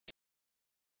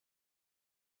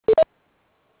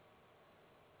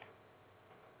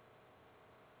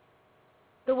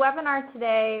The webinar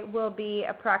today will be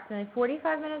approximately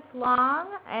 45 minutes long,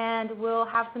 and we'll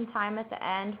have some time at the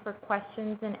end for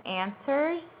questions and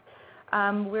answers.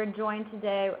 We're joined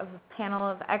today of a panel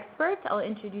of experts. I'll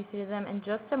introduce you to them in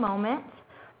just a moment.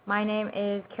 My name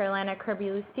is Carolina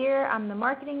Kirby-Lucier. I'm the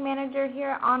marketing manager here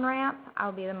at OnRamp.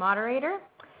 I'll be the moderator.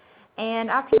 And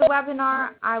after the webinar,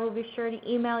 I will be sure to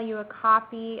email you a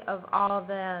copy of all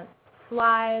the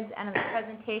slides and of the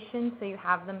presentation so you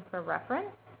have them for reference.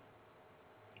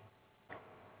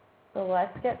 So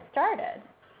let's get started.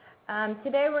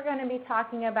 Today we're going to be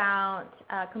talking about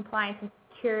compliance and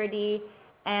security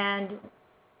and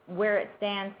where it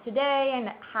stands today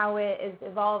and how it is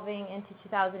evolving into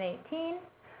 2018.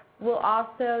 We'll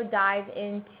also dive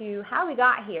into how we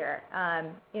got here.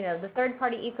 The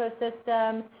third-party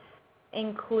ecosystem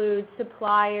includes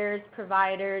suppliers,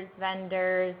 providers,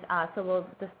 vendors, so we'll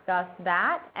discuss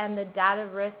that, and the data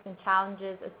risks and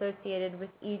challenges associated with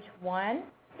each one.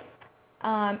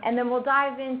 And then we'll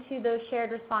dive into those shared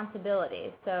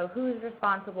responsibilities, so who's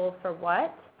responsible for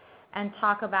what, and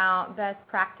talk about best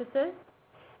practices.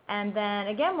 And then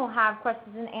again, we'll have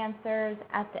questions and answers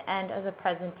at the end of the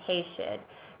presentation.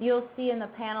 You'll see in the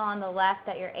panel on the left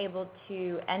that you're able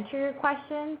to enter your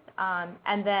questions,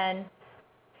 and then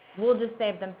we'll just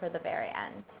save them for the very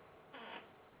end.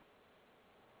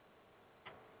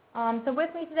 So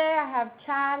with me today, I have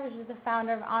Chad, which is the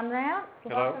founder of OnRamp.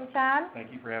 Hello. Welcome, Chad.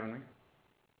 Thank you for having me.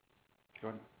 Go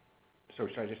ahead. So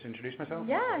should I just introduce myself?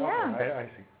 Yeah, yeah. I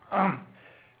see.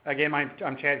 Again,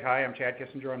 I'm Chad Kai. I'm Chad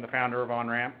Kissinger. I'm the founder of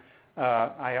OnRamp.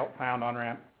 I helped found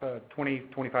OnRamp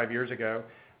 25 years ago.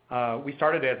 We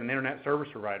started as an internet service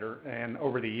provider, and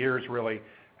over the years really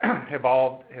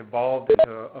evolved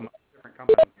into a much different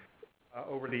company.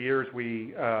 Over the years,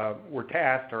 we were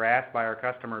tasked or asked by our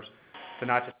customers to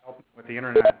not just help them with the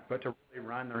internet, but to really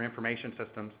run their information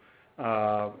systems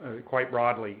quite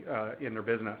broadly in their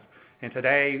business. And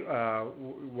today,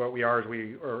 what we are is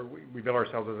we bill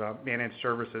ourselves as a managed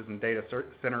services and data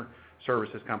center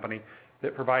services company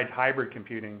that provides hybrid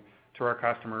computing to our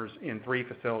customers in 3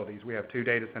 facilities. We have 2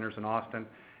 data centers in Austin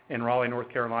and Raleigh, North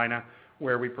Carolina,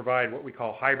 where we provide what we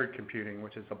call hybrid computing,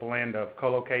 which is a blend of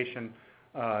co-location,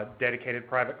 dedicated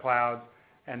private clouds,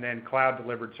 and then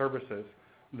cloud-delivered services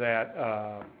that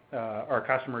our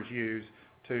customers use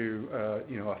to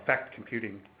affect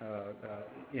computing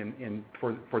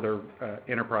for their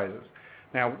enterprises.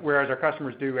 Now, whereas our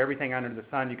customers do everything under the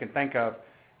sun you can think of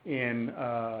in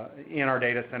our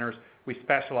data centers, we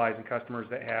specialize in customers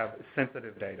that have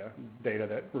sensitive data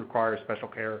that requires special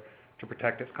care to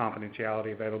protect its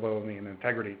confidentiality, availability, and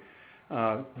integrity.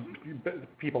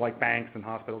 People like banks and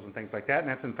hospitals and things like that, and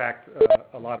that's in fact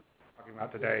a lot of what we're talking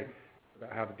about today,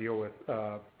 about how to deal with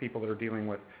people that are dealing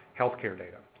with healthcare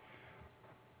data.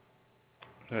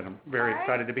 And I'm very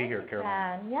excited to be here,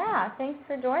 Carolina. Yeah, thanks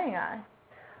for joining us.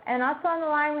 And also on the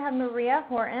line we have Maria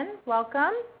Horton.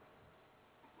 Welcome.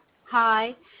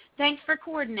 Hi. Thanks for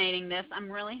coordinating this.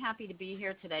 I'm really happy to be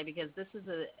here today because this is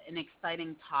an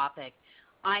exciting topic.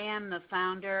 I am the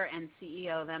founder and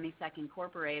CEO of ME-Sec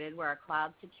Incorporated. We're a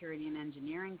cloud security and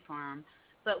engineering firm,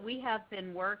 but we have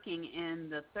been working in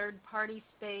the third-party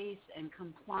space and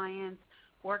compliance,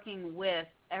 working with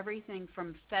everything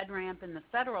from FedRAMP in the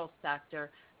federal sector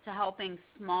to helping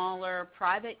smaller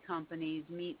private companies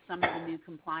meet some of the new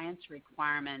compliance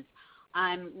requirements.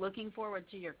 I'm looking forward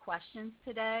to your questions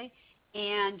today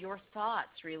and your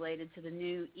thoughts related to the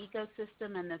new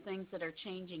ecosystem and the things that are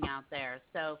changing out there.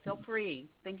 So feel free,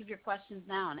 think of your questions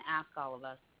now and ask all of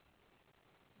us.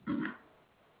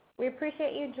 We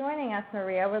appreciate you joining us,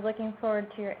 Maria. We're looking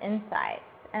forward to your insights.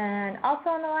 And also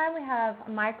on the line we have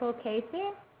Michael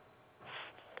Casey.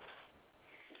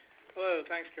 Hello,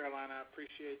 thanks, Carolina. I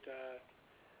appreciate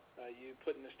you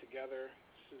putting this together.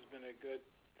 This has been a good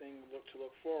thing to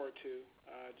look forward to.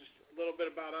 Just a little bit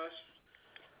about us.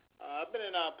 I've been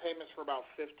in payments for about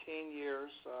 15 years.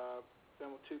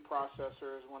 Been with 2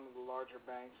 processors, one of the larger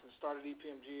banks, and started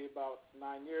EPMG about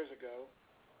 9 years ago.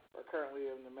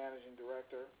 Currently I'm the managing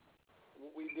director.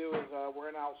 What we do is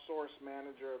we're an outsourced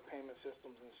manager of payment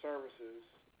systems and services.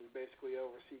 We basically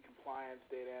oversee compliance,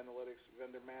 data analytics,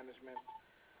 vendor management,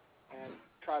 and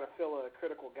try to fill a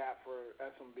critical gap for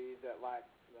SMBs that lack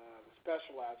the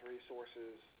specialized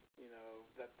resources,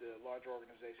 that the larger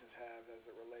organizations have as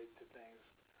it relates to things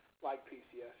like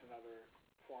PCS and other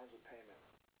forms of payment.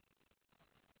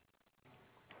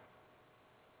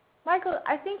 Michael,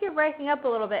 I think you're breaking up a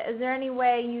little bit. Is there any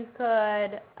way you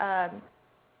could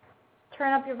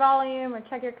turn up your volume or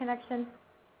check your connection?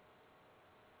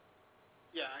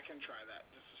 Yeah, I can try that.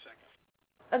 Just a second.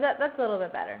 Oh, that's a little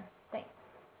bit better. Thanks.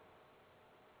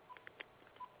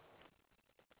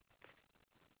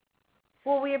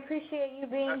 Well, we appreciate you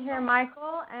being here,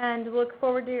 Michael, and look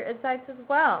forward to your insights as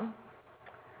well.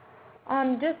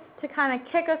 Just to kind of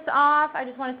kick us off, I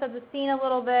just want to set the scene a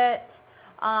little bit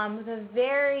with a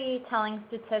very telling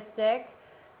statistic.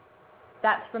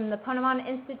 That's from the Ponemon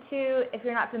Institute. If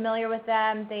you're not familiar with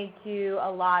them, they do a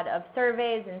lot of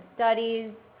surveys and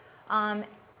studies.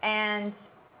 And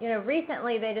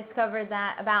recently they discovered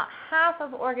that about half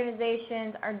of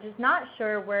organizations are just not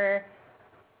sure where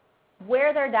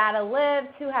their data lives,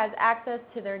 who has access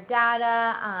to their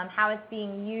data, how it's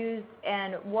being used,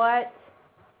 and what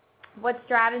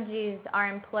strategies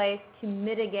are in place to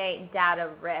mitigate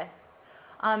data risk.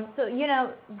 So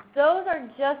those are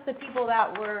just the people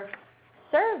that were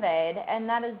surveyed, and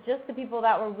that is just the people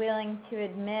that were willing to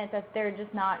admit that they're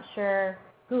just not sure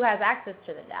who has access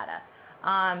to the data.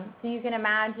 So you can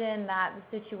imagine that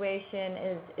the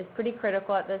situation is pretty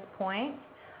critical at this point,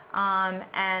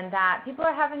 and that people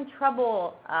are having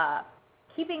trouble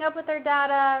keeping up with their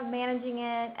data, managing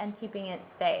it, and keeping it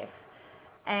safe.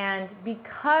 And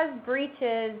because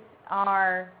breaches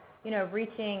are,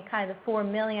 reaching kind of the 4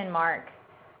 million mark,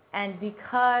 and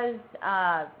because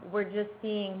we're just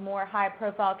seeing more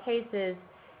high-profile cases,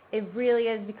 it really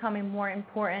is becoming more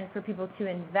important for people to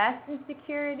invest in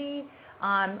security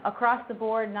across the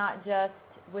board, not just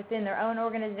within their own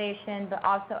organization, but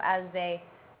also as they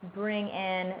bring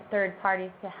in third parties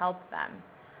to help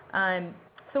them.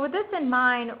 So with this in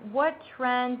mind, what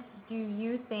trends do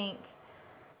you think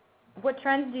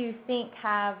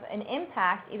have an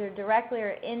impact, either directly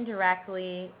or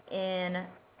indirectly, in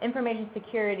information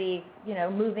security,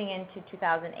 moving into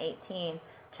 2018?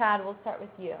 Chad, we'll start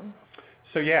with you.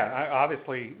 So yeah,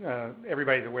 obviously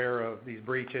everybody's aware of these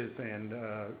breaches and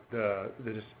the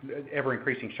just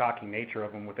ever-increasing shocking nature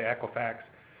of them with the Equifax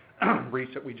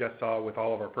breach that we just saw with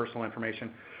all of our personal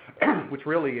information, which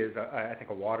really is, I think,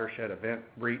 a watershed event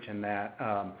breach in that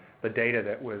the data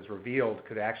that was revealed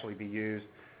could actually be used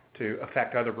to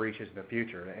affect other breaches in the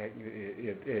future.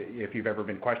 If you've ever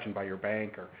been questioned by your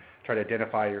bank or try to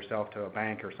identify yourself to a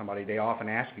bank or somebody, they often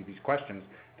ask you these questions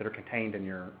that are contained in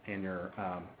your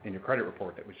credit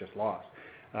report that was just lost.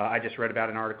 I just read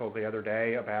about an article the other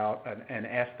day about an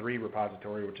S3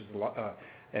 repository, which is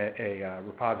a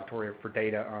repository for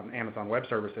data on Amazon Web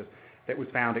Services, that was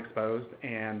found exposed,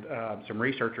 and some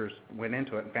researchers went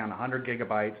into it and found 100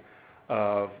 gigabytes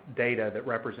of data that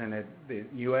represented the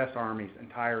U.S. Army's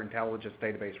entire intelligence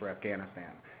database for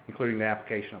Afghanistan, including the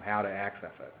application of how to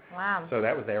access it. Wow. So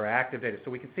that was their active data.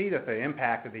 So we can see that the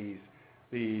impact of these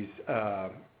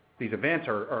events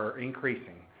are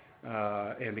increasing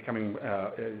and becoming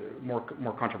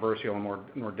more controversial and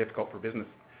more difficult for business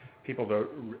people to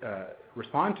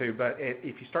respond to. But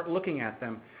if you start looking at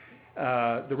them,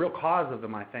 the real cause of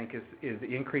them, I think, is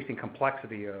the increasing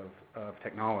complexity of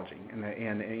technology and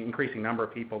the increasing number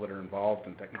of people that are involved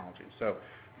in technology. So,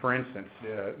 for instance,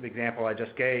 the example I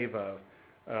just gave of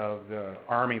the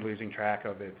Army losing track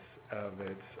of its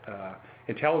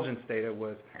intelligence data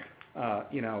was,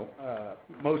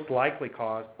 most likely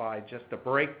caused by just a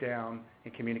breakdown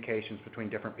in communications between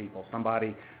different people.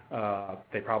 Somebody,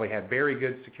 they probably had very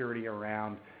good security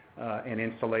around an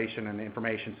installation and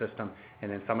information system, and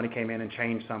then somebody came in and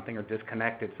changed something or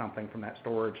disconnected something from that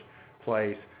storage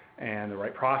place, and the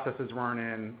right processes weren't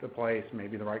in the place,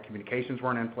 maybe the right communications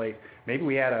weren't in place, maybe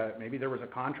there was a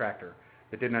contractor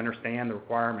that didn't understand the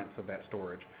requirements of that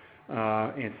storage,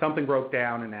 and something broke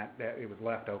down and that it was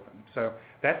left open. So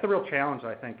that's the real challenge,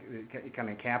 I think. It kind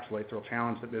of encapsulates the real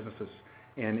challenge that businesses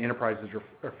and enterprises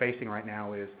are facing right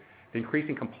now, is the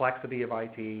increasing complexity of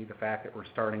IT, the fact that we're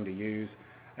starting to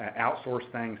outsource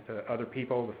things to other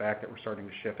people, the fact that we're starting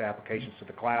to shift applications to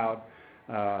the cloud,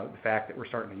 the fact that we're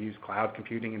starting to use cloud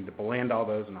computing and to blend all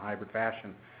those in a hybrid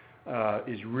fashion,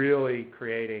 is really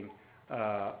creating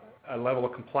a level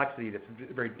of complexity that's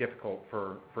very difficult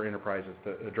for enterprises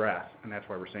to address, and that's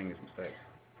why we're seeing these mistakes.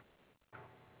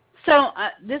 So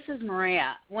this is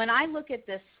Maria. When I look at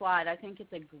this slide, I think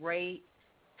it's a great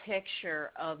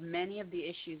picture of many of the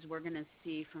issues we're going to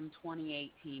see from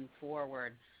 2018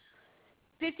 forward.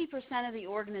 50% of the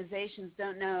organizations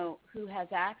don't know who has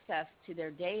access to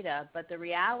their data, but the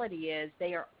reality is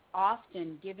they are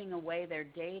often giving away their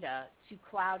data to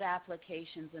cloud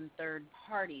applications and third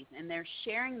parties, and they're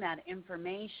sharing that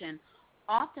information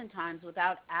oftentimes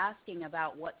without asking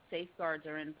about what safeguards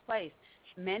are in place.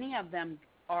 Many of them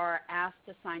are asked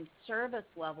to sign service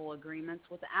level agreements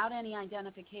without any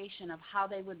identification of how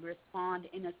they would respond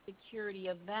in a security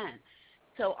event.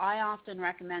 So I often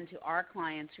recommend to our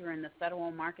clients who are in the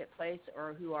federal marketplace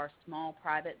or who are small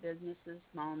private businesses,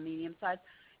 small and medium sized,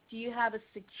 do you have a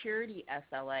security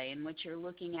SLA in which you're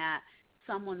looking at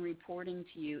someone reporting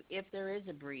to you if there is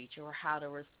a breach or how to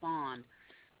respond.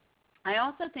 I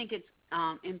also think it's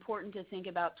important to think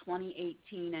about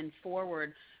 2018 and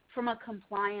forward from a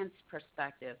compliance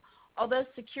perspective. Although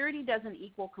security doesn't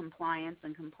equal compliance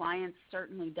and compliance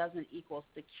certainly doesn't equal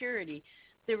security,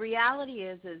 the reality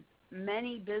is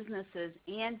many businesses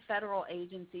and federal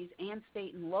agencies and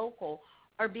state and local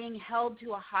are being held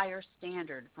to a higher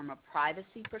standard from a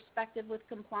privacy perspective with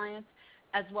compliance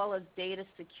as well as data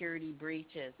security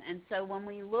breaches. And so when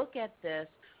we look at this,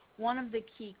 one of the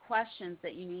key questions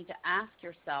that you need to ask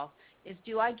yourself is,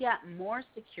 do I get more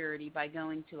security by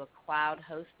going to a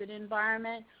cloud-hosted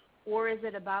environment, or is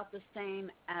it about the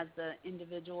same as the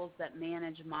individuals that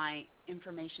manage my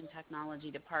information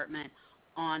technology department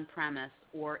on-premise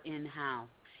or in-house?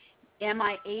 Am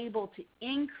I able to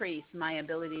increase my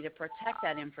ability to protect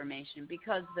that information?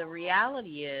 Because the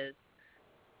reality is,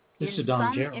 in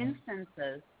some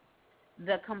instances,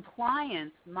 the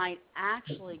compliance might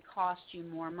actually cost you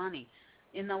more money.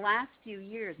 In the last few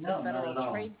years, the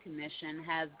Federal Trade Commission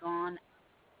has gone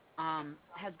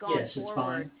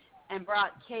forward and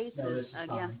brought cases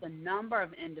against a number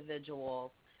of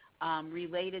individuals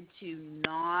related to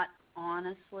not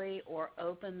honestly or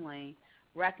openly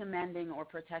recommending or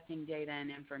protecting data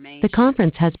and information. The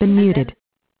conference has been muted. Did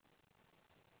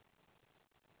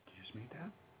you just mute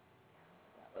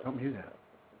that? Don't mute that.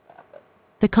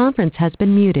 The conference has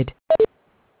been muted.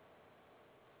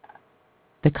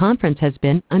 The conference has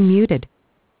been unmuted.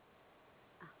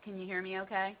 Can you hear me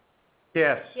okay?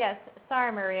 Yes. Yes.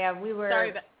 Sorry, Maria. We were.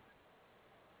 Sorry, but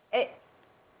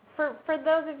For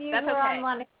those of you That's who are okay.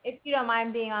 on, if you don't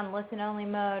mind being on listen-only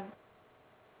mode,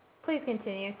 please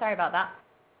continue. Sorry about that.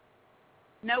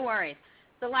 no worries.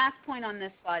 The last point on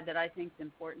this slide that I think is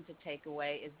important to take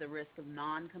away is the risk of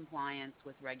non-compliance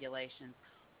with regulations.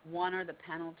 One are the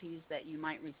penalties that you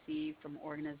might receive from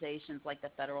organizations like the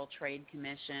Federal Trade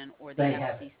Commission or the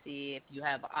FCC if you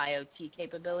have IoT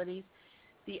capabilities.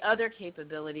 The other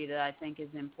capability that I think is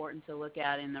important to look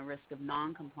at in the risk of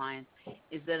non-compliance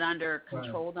is that under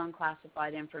controlled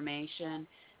unclassified information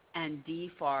and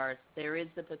DFARS, there is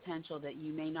the potential that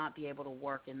you may not be able to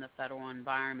work in the federal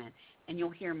environment. And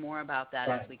you'll hear more about that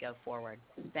as we go forward.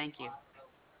 Thank you.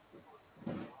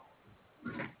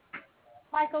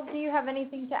 Michael, do you have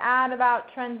anything to add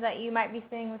about trends that you might be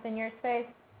seeing within your space?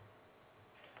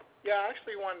 Yeah, I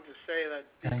actually wanted to say that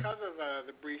because of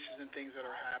the breaches and things that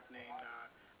are happening,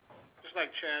 just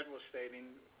like Chad was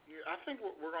stating, I think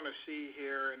what we're going to see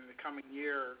here in the coming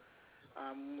year,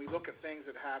 when we look at things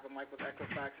that happen, like with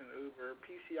Equifax and Uber,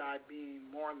 PCI being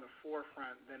more in the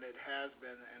forefront than it has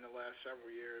been in the last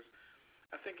several years,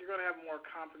 I think you're going to have more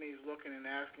companies looking and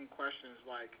asking questions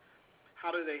like,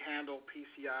 how do they handle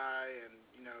PCI, and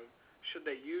should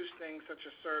they use things such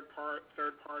as third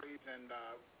parties, and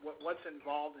what's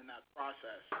involved in that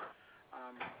process?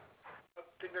 I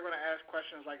think they're going to ask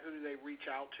questions like, who do they reach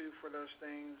out to for those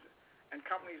things, and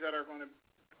companies are going to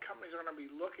be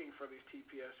looking for these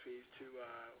TPSPs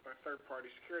or third-party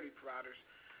security providers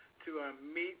to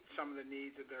meet some of the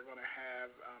needs that they're going to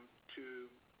have to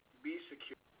be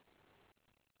secure.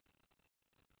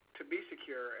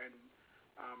 And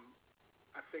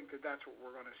I think that's what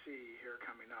we're going to see here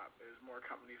coming up, is more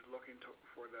companies looking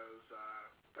for those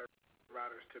third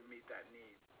providers to meet that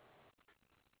need.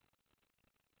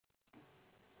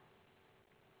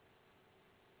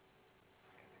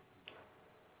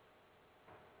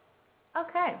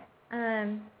 Okay.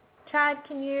 Chad,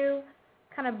 can you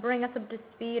kind of bring us up to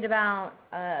speed about,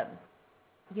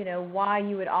 why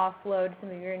you would offload some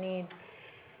of your needs?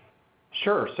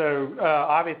 Sure. So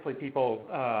obviously people,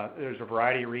 there's a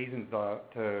variety of reasons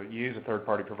to use a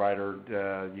third-party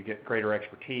provider. You get greater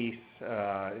expertise.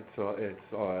 There's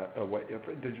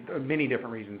many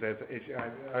different reasons.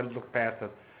 I look past the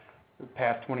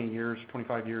past 20 years,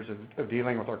 25 years of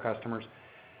dealing with our customers.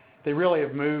 They really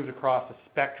have moved across the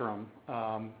spectrum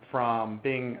from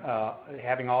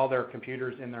having all their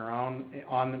computers in their own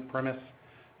on-premise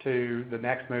to the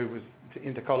next move was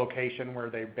into co-location, where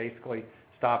they basically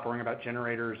stopped worrying about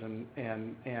generators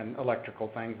and electrical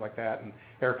things like that and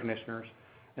air conditioners.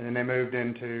 And then they moved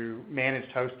into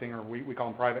managed hosting, or we call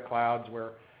them private clouds,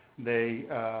 where they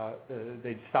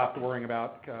stopped worrying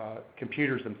about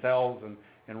computers themselves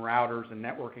and routers and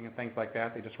networking and things like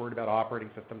that. They just worried about operating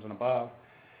systems and above.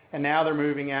 And now they're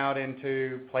moving out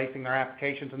into placing their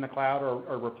applications in the cloud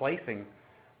or replacing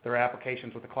their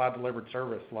applications with a cloud-delivered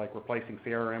service, like replacing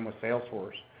CRM with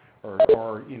Salesforce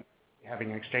or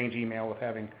having an Exchange email with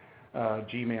having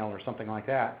Gmail or something like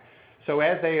that. So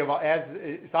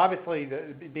it's obviously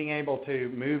being able to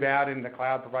move out into the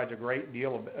cloud provides a great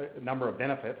deal of a number of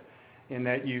benefits. in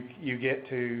that you get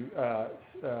to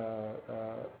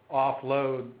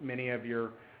offload many of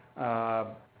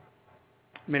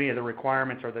the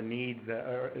requirements or the needs,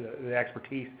 the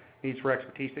expertise needs for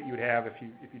expertise that you would have if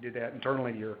you did that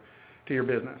internally to your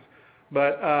business.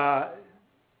 But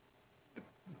the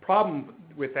problem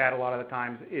with that a lot of the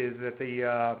times is that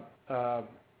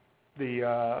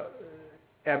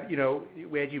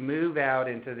as you move out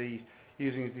into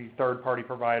using these third-party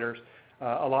providers,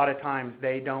 a lot of times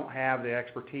they don't have the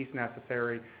expertise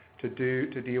necessary to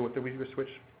deal with. Did we switch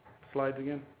slides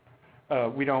again?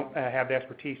 We don't have the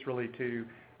expertise really to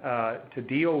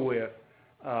deal with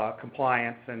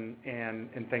compliance and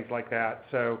things like that.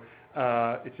 So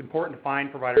it's important to find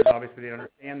providers, obviously, that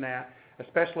understand that,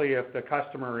 especially if the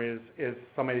customer is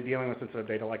somebody dealing with sensitive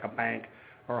data like a bank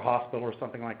or a hospital or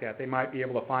something like that. They might be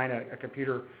able to find a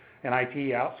computer and IT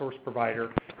outsource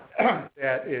provider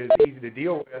that is easy to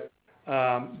deal with,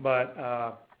 but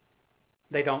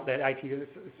that IT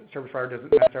service provider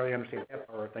doesn't necessarily understand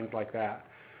HIPAA or things like that.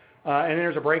 And then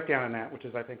there's a breakdown in that, which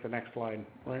is, I think, the next slide,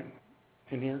 right,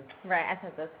 in here? Right, I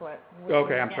think that's what.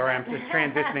 Okay, I'm sorry. I'm just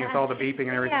transitioning with all the beeping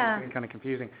and everything. Yeah. It's getting kind of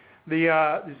confusing.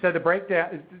 So the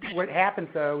breakdown, what happens,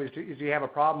 though, is you have a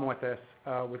problem with this,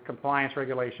 with compliance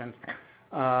regulations,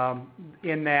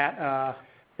 in that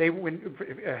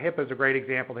HIPAA is a great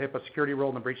example. The HIPAA security rule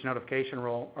and the breach notification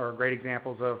rule are great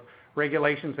examples of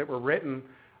regulations that were written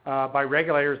by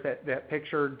regulators that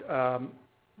pictured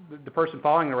the person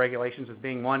following the regulations as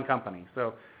being one company.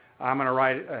 So I'm going to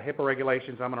write HIPAA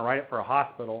regulations. I'm going to write it for a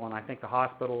hospital, and I think the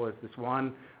hospital is this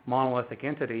one monolithic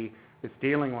entity that's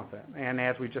dealing with it. And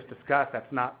as we just discussed,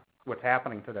 that's not what's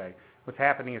happening today. What's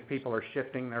happening is people are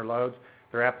shifting their loads,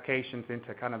 their applications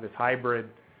into kind of this hybrid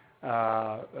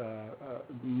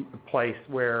place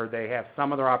where they have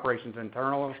some of their operations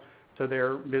internal to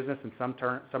their business and some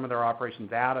of their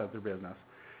operations out of their business.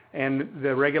 And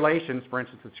the regulations, for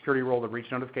instance, the security rule, the breach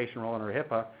notification rule under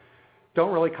HIPAA,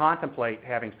 don't really contemplate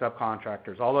having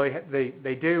subcontractors, although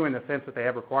they do in the sense that they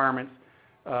have requirements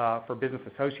for business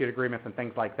associate agreements and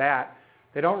things like that.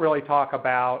 They don't really talk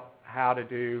about how to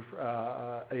do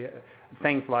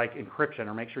things like encryption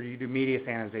or make sure you do media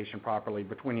sanitization properly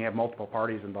when you have multiple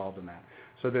parties involved in that.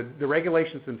 So the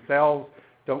regulations themselves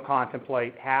don't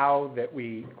contemplate how that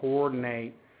we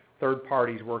coordinate third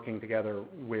parties working together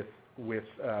with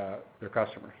their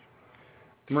customers.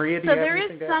 Maria, do you have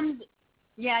anything to add?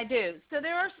 Yeah, I do. So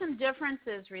there are some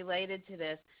differences related to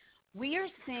this. We are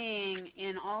seeing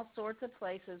in all sorts of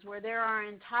places where there are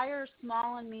entire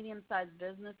small and medium-sized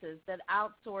businesses that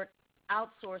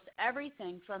outsource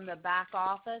everything from the back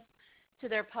office to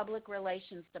their public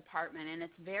relations department. And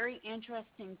it's very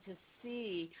interesting to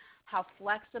see how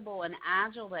flexible and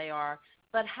agile they are,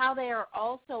 but how they are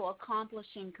also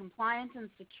accomplishing compliance and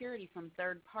security from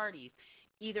third parties,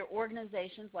 either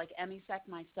organizations like MESEC,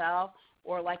 myself,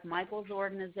 or like Michael's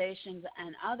organizations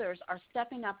and others are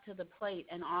stepping up to the plate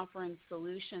and offering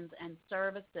solutions and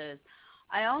services.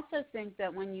 I also think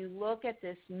that when you look at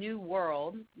this new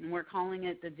world, and we're calling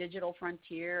it the digital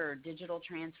frontier or digital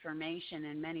transformation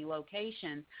in many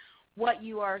locations, what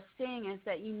you are seeing is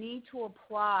that you need to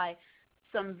apply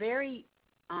some very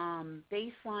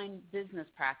baseline business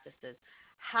practices.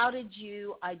 How did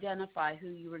you identify who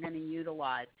you were going to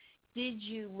utilize? Did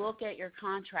you look at your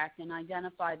contract and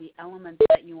identify the elements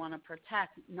that you want to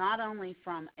protect, not only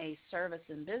from a service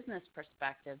and business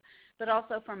perspective, but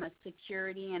also from a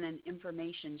security and an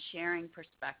information sharing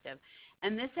perspective?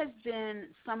 And this has been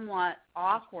somewhat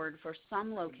awkward for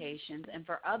some locations, and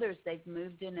for others, they've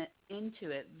moved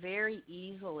into it very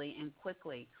easily and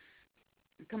quickly.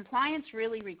 Compliance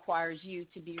really requires you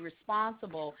to be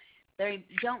responsible. They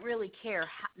don't really care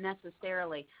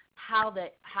necessarily how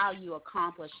you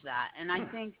accomplish that. And I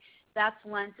think that's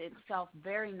lent itself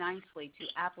very nicely to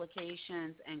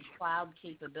applications and cloud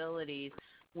capabilities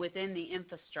within the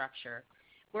infrastructure.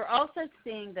 We're also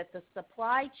seeing that the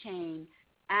supply chain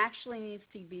actually needs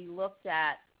to be looked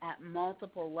at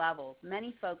multiple levels.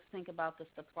 Many folks think about the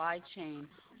supply chain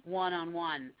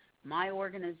one-on-one. My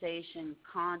organization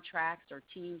contracts or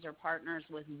teams or partners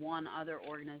with one other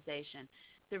organization.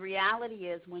 The reality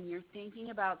is when you're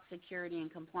thinking about security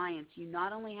and compliance, you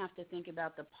not only have to think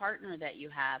about the partner that you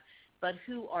have, but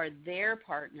who are their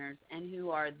partners and who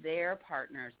are their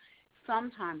partners,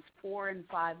 sometimes 4 and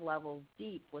 5 levels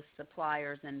deep with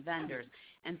suppliers and vendors.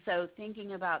 And so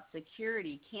thinking about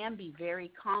security can be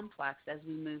very complex as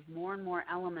we move more and more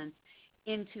elements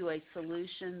into a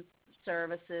solutions,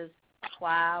 services,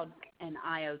 cloud, and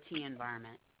IoT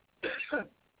environment.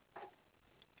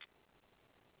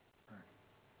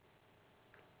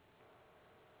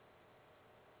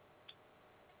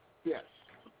 Yes.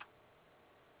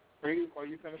 Are you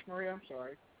finished, Maria? I'm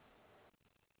sorry.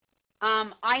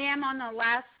 I am on the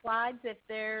last slides. If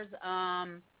there's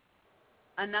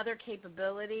another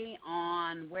capability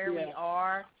on where we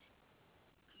are,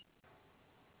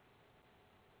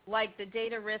 like the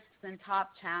data risks and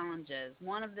top challenges.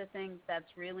 One of the things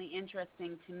that's really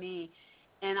interesting to me,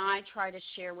 and I try to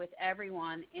share with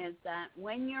everyone, is that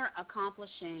when you're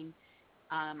accomplishing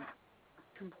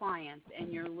compliance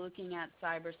and you're looking at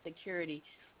cybersecurity,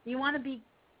 you want to be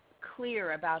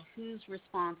clear about who's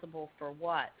responsible for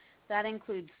what. That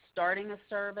includes starting a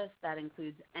service. That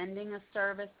includes ending a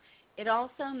service. It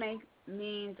also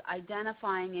means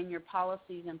identifying in your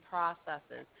policies and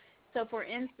processes. So, for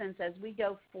instance, as we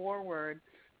go forward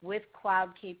with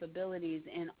cloud capabilities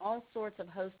in all sorts of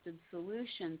hosted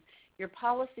solutions, your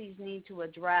policies need to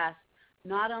address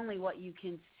not only what you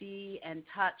can see and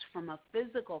touch from a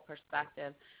physical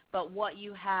perspective, but what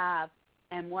you have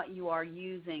and what you are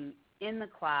using in the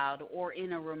cloud or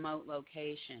in a remote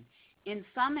location. In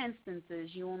some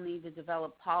instances, you will need to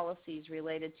develop policies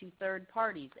related to third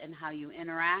parties and how you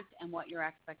interact and what your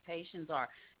expectations are,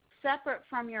 separate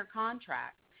from your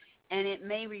contract. And it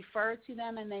may refer to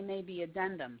them and they may be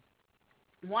addendums.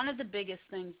 One of the biggest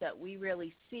things that we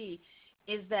really see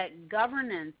is that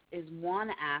governance is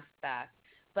one aspect,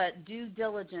 but due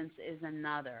diligence is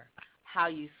another. How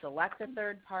you select a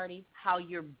third party, how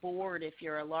your board, if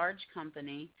you're a large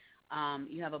company,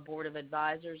 you have a board of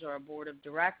advisors or a board of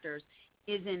directors,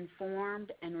 is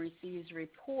informed and receives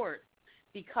reports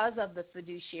because of the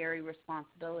fiduciary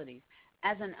responsibilities.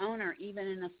 As an owner, even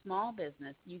in a small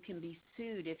business, you can be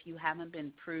sued if you haven't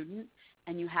been prudent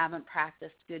and you haven't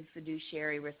practiced good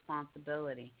fiduciary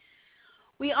responsibility.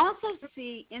 We also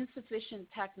see insufficient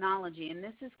technology, and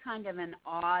this is kind of an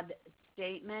odd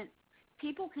statement.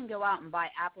 People can go out and buy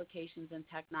applications and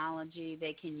technology.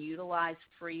 They can utilize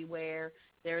freeware.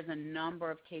 There's a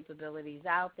number of capabilities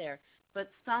out there,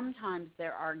 but sometimes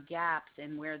there are gaps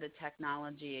in where the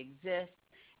technology exists,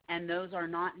 and those are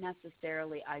not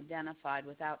necessarily identified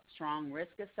without strong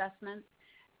risk assessments.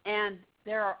 And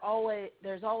there's always,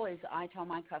 I tell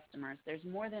my customers, there's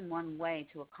more than one way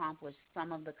to accomplish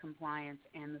some of the compliance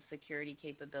and the security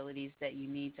capabilities that you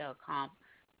need to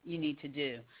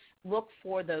do. Look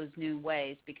for those new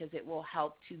ways because it will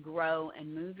help to grow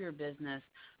and move your business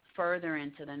further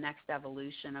into the next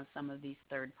evolution of some of these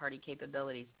third-party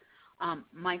capabilities.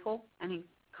 Michael, any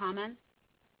comments?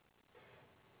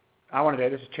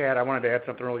 This is Chad. I wanted to add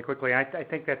something really quickly. I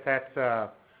think it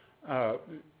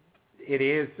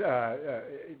is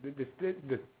the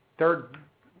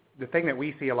thing that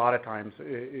we see a lot of times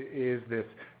is this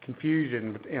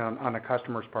confusion on the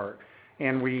customer's part.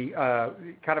 And we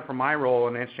kind of from my role,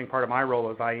 an interesting part of my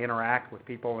role is I interact with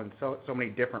people in so many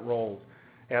different roles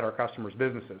at our customers'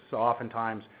 businesses. So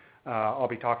oftentimes I'll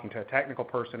be talking to a technical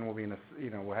person.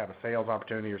 We'll have a sales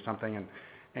opportunity or something,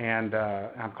 and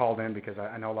I'm called in because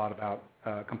I know a lot about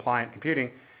compliant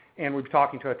computing. And we're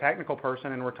talking to a technical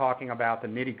person, and we're talking about the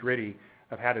nitty-gritty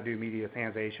of how to do media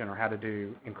sanitization or how to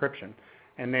do encryption.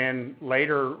 And then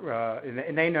later,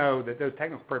 and they know that those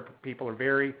technical people are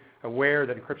very aware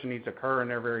that encryption needs to occur, and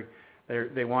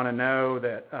they want to know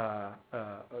that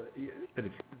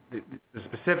it's the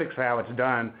specifics of how it's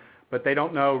done, but they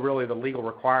don't know really the legal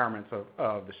requirements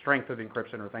of the strength of the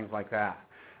encryption or things like that.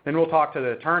 Then we'll talk to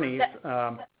the attorneys.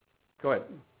 Go ahead.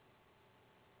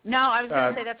 No, I was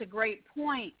going to say that's a great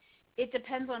point. It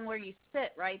depends on where you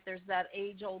sit, right? There's that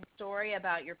age-old story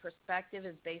about your perspective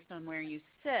is based on where you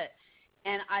sit.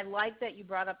 And I like that you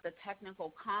brought up the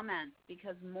technical comments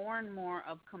because more and more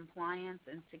of compliance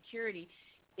and security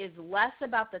is less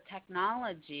about the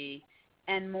technology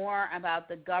and more about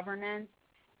the governance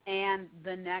and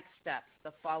the next steps,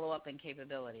 the follow-up and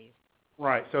capabilities.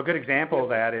 Right. So a good example of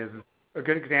that is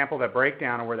that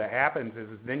breakdown of where that happens is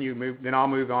then I'll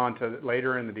move on to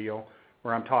later in the deal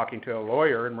where I'm talking to a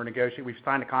lawyer and we're negotiating. We've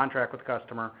signed a contract with the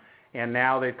customer, and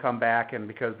now they've come back, and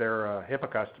because they're a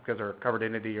HIPAA customer, because they're a covered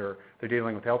entity or they're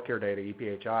dealing with healthcare data,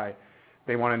 EPHI,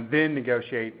 they want to then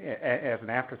negotiate, as an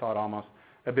afterthought almost,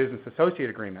 a business associate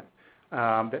agreement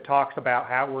that talks about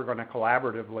how we're going to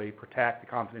collaboratively protect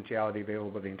the confidentiality,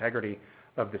 availability, integrity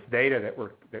of this data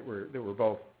that we're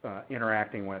both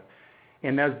interacting with.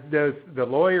 And the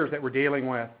lawyers that we're dealing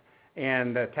with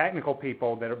and the technical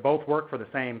people that are both work for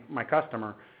my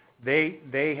customer,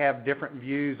 they have different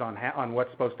views on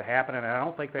what's supposed to happen, and I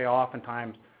don't think they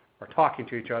oftentimes are talking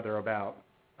to each other about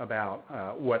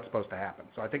what's supposed to happen.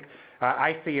 So I think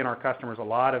I see in our customers a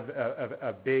lot of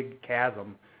a big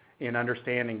chasm in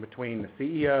understanding between the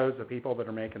CEOs, the people that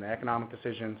are making the economic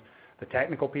decisions, the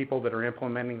technical people that are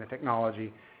implementing the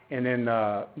technology, and then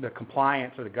the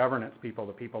compliance or the governance people,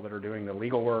 the people that are doing the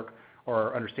legal work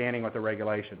or understanding what the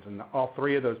regulations. And all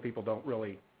three of those people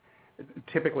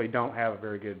typically don't have a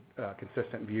very good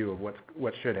consistent view of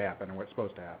what should happen and what's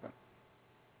supposed to happen.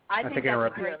 I think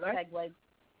that's a great segue.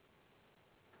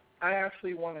 I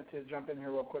actually wanted to jump in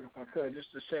here real quick if I could,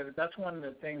 just to say that that's one of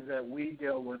the things that we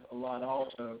deal with a lot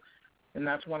also, and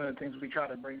that's one of the things we try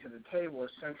to bring to the table is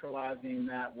centralizing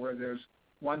that where there's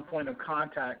one point of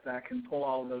contact that can pull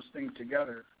all of those things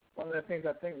together. One of the things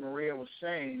I think Maria was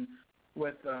saying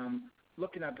with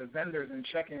looking at the vendors and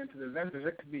checking into the vendors,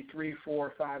 it could be 3,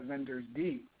 4, 5 vendors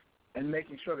deep, and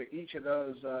making sure that each of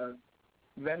those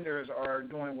vendors are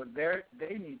doing what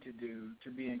they need to do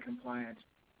to be in compliance.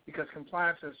 Because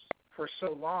compliance is, for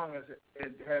so long as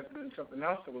it has been something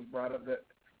else that was brought up, that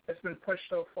it's been pushed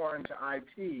so far into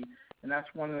IT, and that's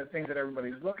one of the things that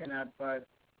everybody's looking at. But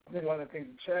I think one of the things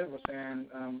that Chad was saying,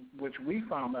 which we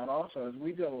found out also, is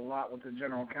we deal a lot with the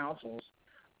general counsels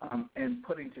and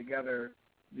putting together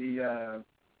the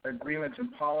agreements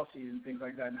and policies and things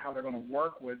like that, and how they're going to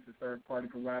work with the third-party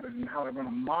providers and how they're going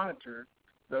to monitor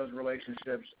those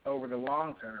relationships over the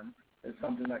long term. Is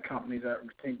something that companies, I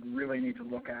think, really need to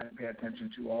look at and pay attention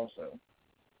to also.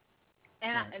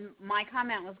 And my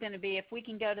comment was going to be, if we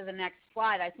can go to the next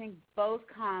slide, I think both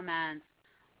comments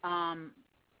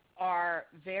are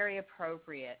very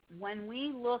appropriate. When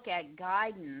we look at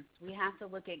guidance, we have to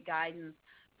look at guidance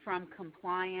from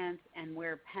compliance and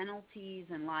where penalties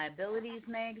and liabilities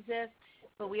may exist,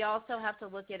 but we also have to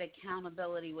look at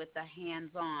accountability with the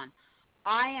hands-on.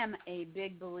 I am a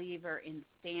big believer in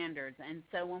standards, and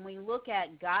so when we look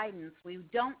at guidance, we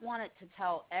don't want it to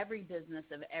tell every business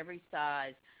of every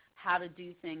size how to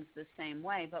do things the same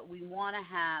way, but we want to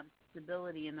have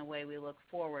stability in the way we look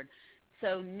forward.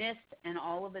 So NIST and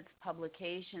all of its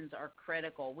publications are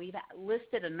critical. We've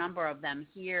listed a number of them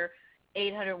here,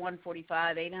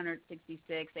 800-145,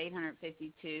 866,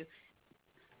 852.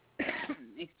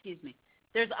 Excuse me.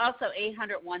 There's also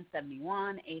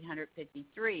 800-171,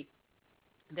 853.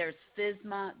 There's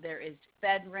FSMA, there is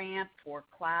FedRAMP for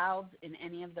clouds in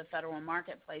any of the federal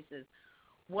marketplaces.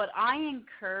 What I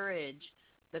encourage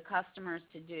the customers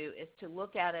to do is to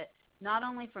look at it not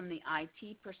only from the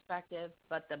IT perspective,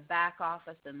 but the back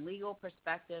office and legal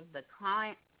perspective, the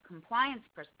compliance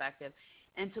perspective,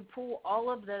 and to pull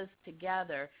all of those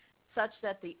together such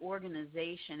that the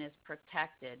organization is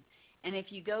protected. And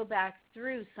if you go back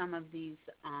through some of these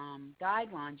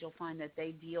guidelines, you'll find that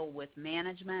they deal with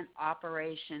management,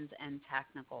 operations, and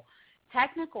technical.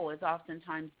 Technical is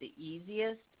oftentimes the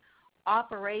easiest.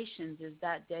 Operations is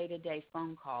that day-to-day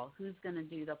phone call. Who's going to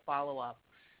do the follow-up?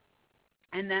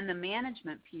 And then the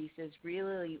management piece is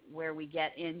really where we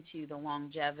get into the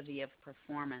longevity of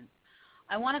performance.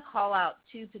 I want to call out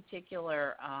two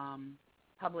particular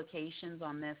publications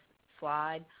on this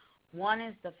slide. One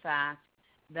is the fact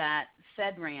that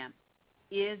FedRAMP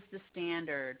is the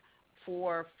standard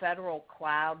for federal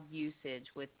cloud usage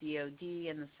with DoD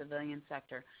and the civilian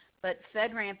sector. But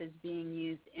FedRAMP is being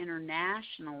used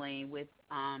internationally with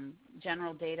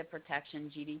General Data Protection,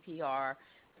 GDPR,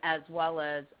 as well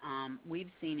as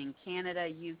we've seen in Canada,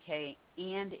 UK,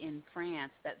 and in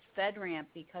France that FedRAMP,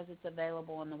 because it's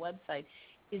available on the website,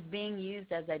 is being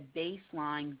used as a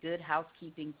baseline good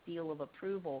housekeeping seal of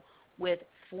approval with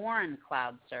foreign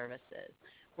cloud services.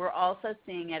 We're also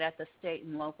seeing it at the state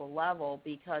and local level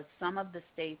because some of the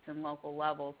states and local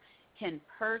levels can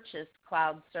purchase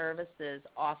cloud services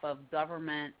off of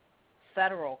government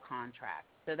federal contracts.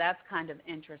 So that's kind of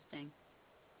interesting.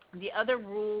 The other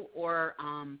rule or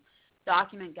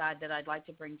document guide that I'd like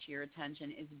to bring to your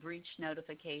attention is breach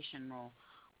notification rule.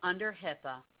 Under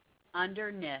HIPAA,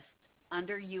 under NIST,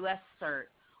 under US CERT,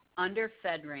 under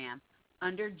FedRAMP,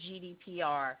 under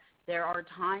GDPR, there are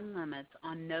time limits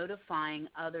on notifying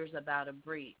others about a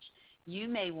breach. You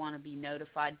may want to be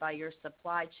notified by your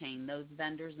supply chain, those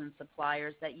vendors and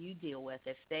suppliers that you deal with,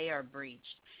 if they are breached.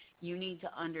 You need to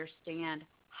understand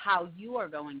how you are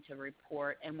going to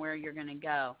report and where you're going to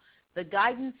go. The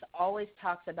guidance always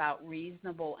talks about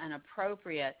reasonable and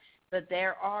appropriate, but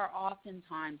there are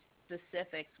oftentimes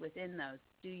specifics within those.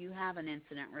 Do you have an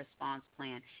incident response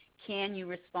plan? Can you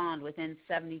respond within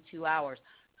 72 hours?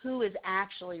 Who is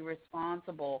actually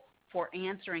responsible for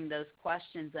answering those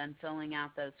questions and filling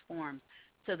out those forms?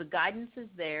 So the guidance is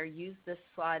there. Use this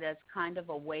slide as kind of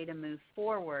a way to move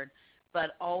forward,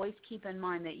 but always keep in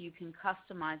mind that you can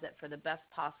customize it for the best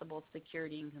possible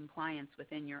security and compliance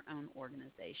within your own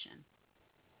organization.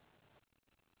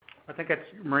 I think that's,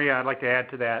 Maria, I'd like to add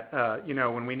to that.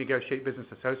 When we negotiate business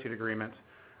associate agreements,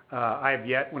 I have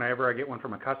yet, whenever I get one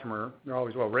from a customer, they're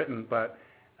always well written, but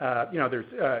there's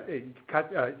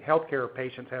healthcare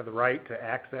patients have the right to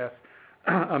access,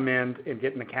 amend, and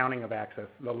get an accounting of access,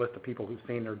 the list of people who've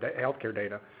seen their healthcare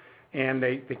data. And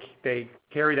they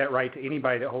carry that right to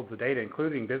anybody that holds the data,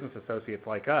 including business associates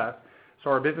like us. So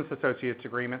our business associates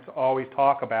agreements always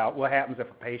talk about what happens if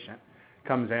a patient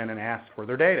comes in and asks for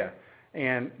their data.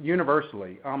 And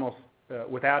universally, almost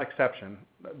without exception,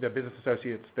 the business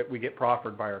associates that we get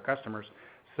proffered by our customers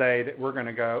say that we're going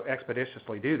to go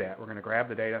expeditiously do that. We're going to grab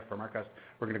the data from our customers.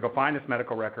 We're going to go find this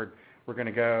medical record. We're going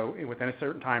to go within a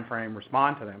certain time frame,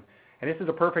 respond to them. And this is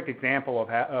a perfect example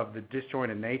of the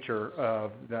disjointed nature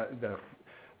of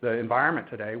the environment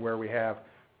today, where we have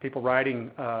people writing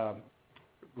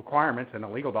requirements in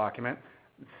a legal document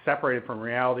separated from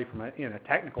reality in a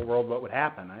technical world. What would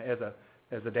happen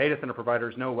as a data center provider?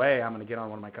 There's no way I'm going to get on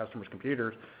one of my customers'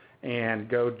 computers and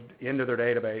go into their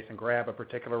database and grab a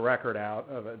particular record out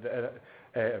of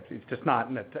it's just not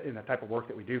in the type of work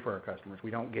that we do for our customers. We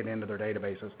don't get into their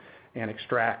databases and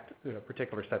extract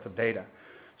particular sets of data.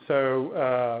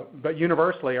 So, but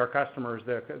universally, our customers,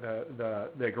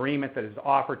 the agreement that is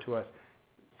offered to us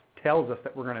tells us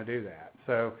that we're going to do that.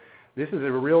 So this is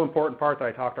a real important part that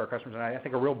I talk to our customers, and I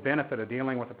think a real benefit of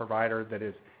dealing with a provider that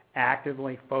is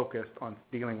actively focused on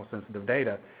dealing with sensitive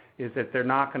data is that they're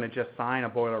not going to just sign a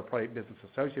boilerplate business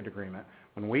associate agreement.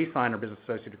 When we sign our business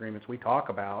associate agreements, we talk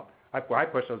about, I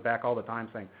push those back all the time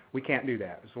saying, we can't do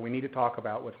that. So we need to talk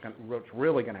about what's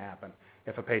really going to happen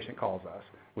if a patient calls us,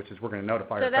 which is we're going to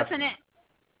notify our customers.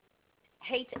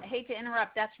 Hate to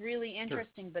interrupt. That's really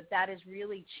interesting, Sure. But that is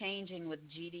really changing with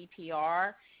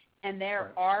GDPR. And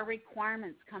there are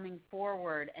requirements coming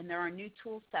forward, and there are new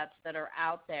tool sets that are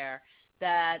out there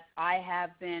that I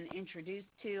have been introduced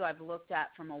to, I've looked at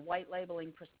from a white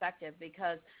labeling perspective,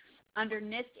 because under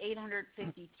NIST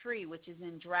 853, which is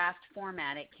in draft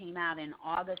format, it came out in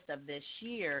August of this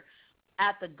year,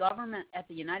 at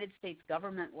the United States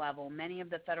government level, many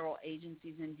of the federal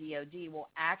agencies in DoD will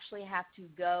actually have to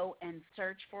go and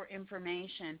search for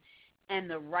information, and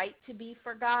the right to be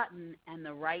forgotten and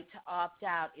the right to opt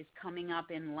out is coming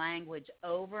up in language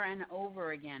over and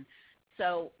over again.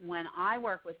 So when I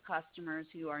work with customers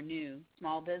who are new,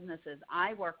 small businesses,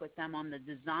 I work with them on the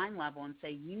design level and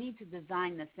say, you need to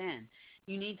design this in.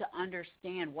 You need to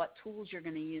understand what tools you're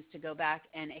going to use to go back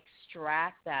and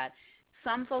extract that.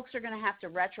 Some folks are going to have to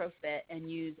retrofit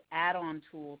and use add-on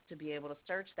tools to be able to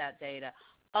search that data.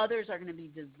 Others are going to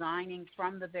be designing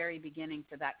from the very beginning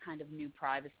for that kind of new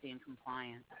privacy and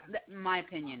compliance. In my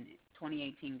opinion,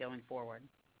 2018 going forward.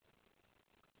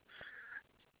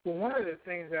 Well, one of the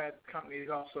things that companies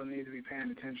also need to be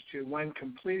paying attention to when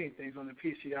completing things on the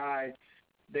PCI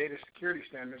data security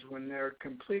standards, when they're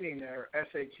completing their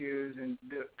SAQs and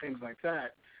things like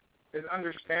that, is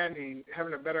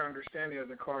having a better understanding of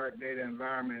the current data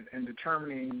environment and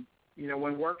determining,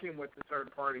 when working with the third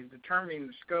parties, determining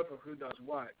the scope of who does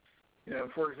what.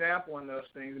 For example, in those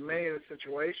things, many of the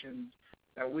situations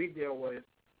that we deal with,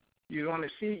 you want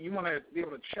to be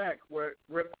able to check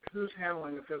who's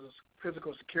handling the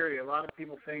physical security. A lot of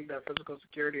people think that physical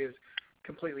security is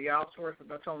completely outsourced, but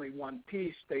that's only one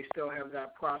piece. They still have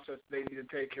that process they need to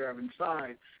take care of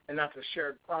inside, and that's a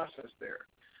shared process there.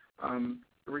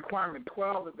 The requirement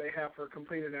 12 that they have for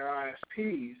completing their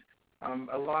ISPs,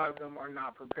 a lot of them are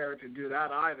not prepared to do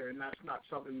that either, and that's not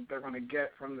something that they're going to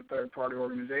get from the third-party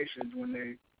organizations when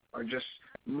they are just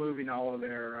moving all of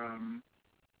their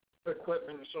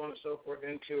equipment and so on and so forth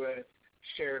into a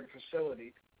shared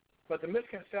facility. But the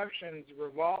misconceptions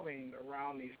revolving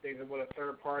around these things of what a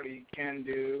third party can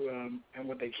do and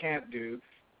what they can't do,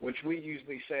 which we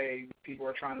usually say people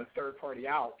are trying to third party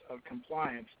out of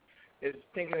compliance, is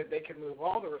thinking that they can move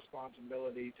all the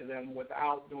responsibility to them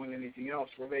without doing anything else,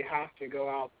 where they have to go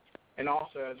out and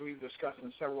also, as we've discussed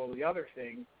in several of the other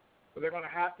things, where they're going to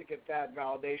have to get that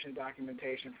validation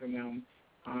documentation from them,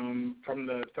 from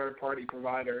the third-party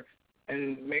provider,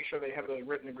 and make sure they have those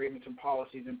written agreements and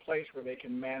policies in place where they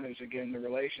can manage, again, the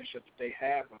relationships that they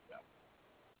have with them.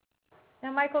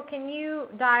 Now, Michael, can you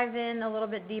dive in a little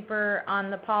bit deeper on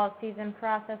the policies and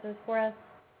processes for us?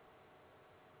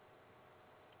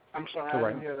 I'm sorry, I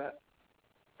didn't hear that.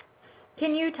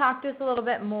 Can you talk to us a little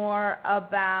bit more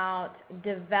about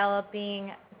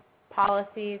developing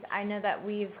policies? I know that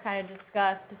we've kind of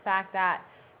discussed the fact that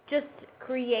just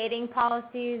creating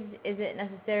policies isn't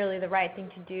necessarily the right thing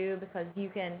to do, because you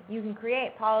can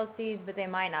create policies, but they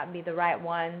might not be the right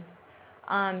ones.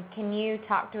 Can you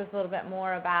talk to us a little bit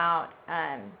more about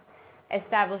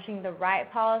establishing the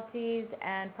right policies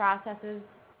and processes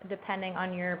depending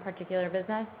on your particular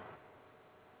business?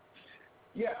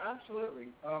 Yeah, absolutely.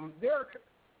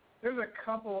 There's a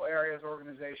couple areas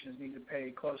organizations need to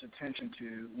pay close attention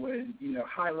to with,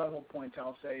 high-level points,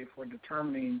 I'll say, for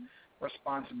determining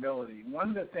responsibility. One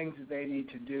of the things that they need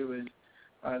to do is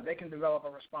they can develop a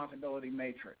responsibility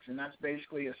matrix, and that's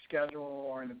basically a schedule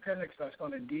or an appendix that's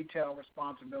going to detail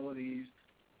responsibilities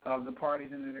of the parties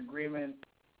in an agreement.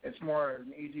 It's more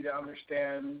an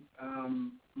easy-to-understand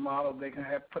model. They can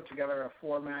have put together a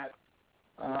format.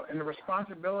 In the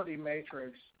responsibility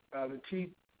matrix,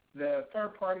 the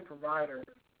third-party provider,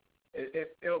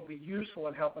 it'll be useful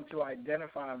in helping to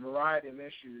identify a variety of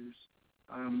issues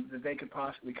that they could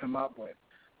possibly come up with.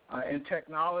 In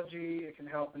technology, it can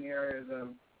help in the areas of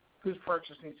who's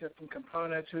purchasing system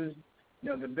components, who's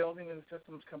the building of the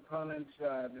systems components,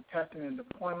 the testing and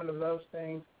deployment of those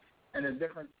things, and the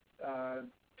different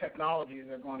technologies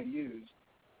they're going to use.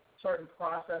 Certain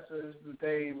processes that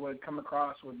they would come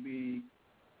across would be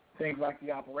things like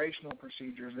the operational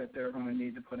procedures that they're going to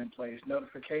need to put in place,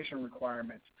 notification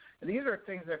requirements. And these are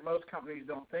things that most companies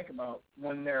don't think about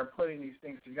when they're putting these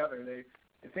things together. They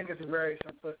think it's a very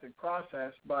simplistic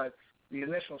process, but the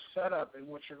initial setup in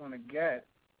which you're going to get,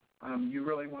 you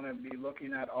really want to be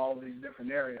looking at all of these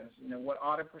different areas. What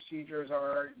audit procedures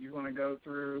are you going to go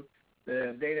through,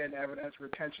 the data and evidence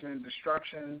retention and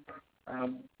destruction,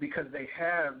 because they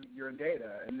have your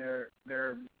data and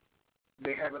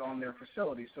they have it on their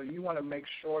facility. So you want to make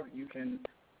sure that you can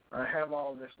have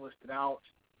all of this listed out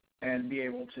and be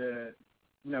able to,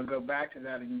 go back to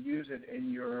that and use it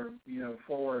in your,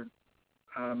 forward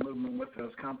movement with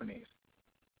those companies.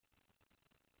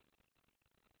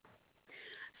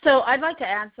 So I'd like to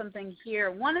add something here.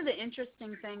 One of the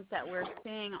interesting things that we're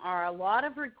seeing are a lot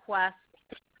of requests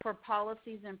for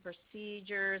policies and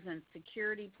procedures and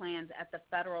security plans at the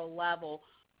federal level,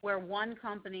 where one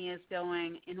company is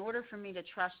going, in order for me to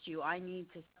trust you, I need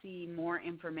to see more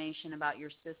information about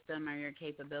your system or your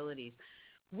capabilities.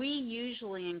 We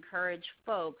usually encourage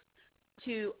folks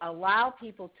to allow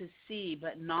people to see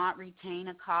but not retain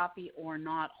a copy or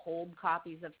not hold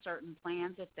copies of certain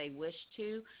plans if they wish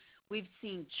to. We've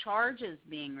seen charges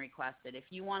being requested. If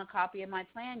you want a copy of my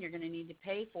plan, you're going to need to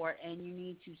pay for it, and you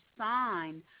need to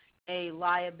sign a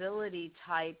liability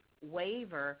type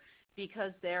waiver,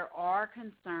 because there are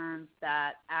concerns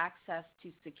that access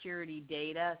to security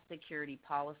data, security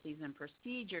policies, and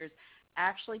procedures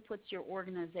actually puts your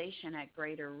organization at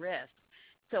greater risk.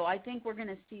 So I think we're going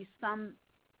to see some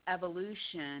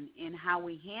evolution in how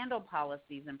we handle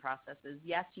policies and processes.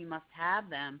 Yes, you must have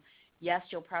them. Yes,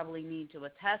 you'll probably need to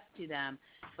attest to them,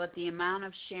 but the amount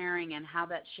of sharing and how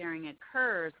that sharing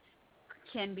occurs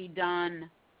can be done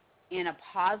in a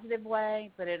positive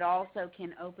way, but it also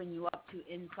can open you up to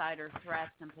insider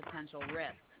threats and potential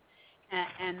risks.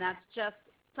 And that's just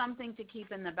something to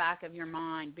keep in the back of your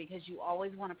mind, because you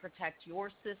always want to protect your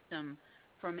system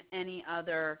from any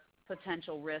other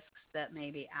potential risks that may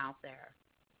be out there.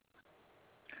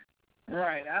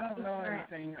 Right. I don't know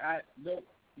anything. I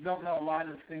don't know a lot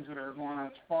of the things that are going on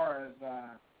as far as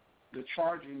the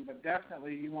charging, but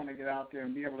definitely you want to get out there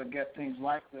and be able to get things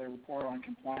like the report on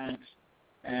compliance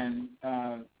and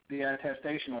the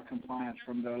attestation of compliance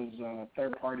from those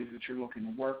third parties that you're looking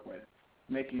to work with,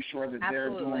 making sure that they're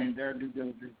doing their due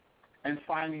diligence and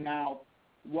finding out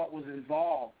what was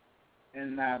involved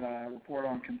in that report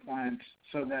on compliance,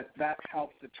 so that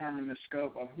helps determine the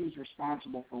scope of who's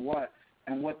responsible for what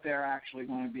and what they're actually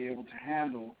going to be able to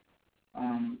handle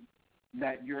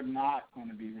that you're not going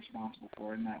to be responsible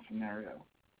for in that scenario.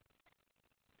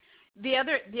 The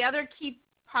other key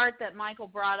part that Michael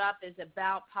brought up is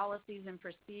about policies and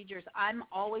procedures. I'm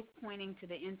always pointing to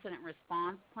the incident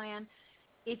response plan.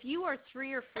 If you are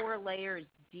 3 or 4 layers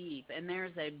deep and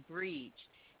there's a breach,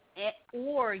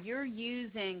 or you're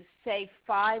using, say,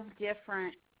 5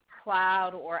 different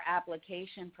cloud or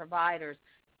application providers,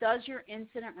 does your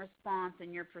incident response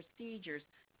and your procedures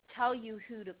tell you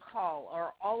who to call?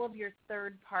 Are all of your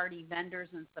third-party vendors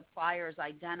and suppliers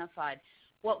identified?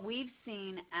 What we've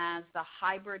seen as the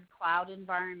hybrid cloud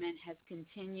environment has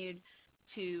continued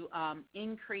to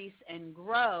increase and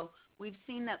grow, we've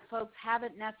seen that folks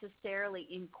haven't necessarily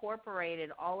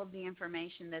incorporated all of the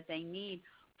information that they need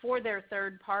for their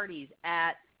third parties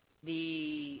at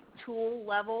the tool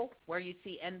level, where you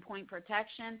see endpoint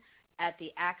protection, at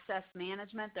the access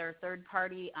management, there are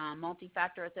third-party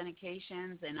multi-factor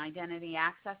authentications and identity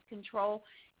access control,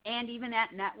 and even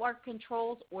at network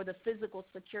controls or the physical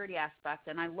security aspect.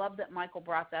 And I love that Michael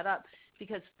brought that up,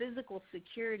 because physical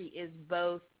security is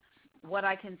both what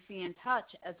I can see and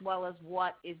touch as well as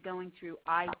what is going through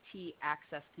IT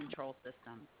access control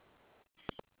systems.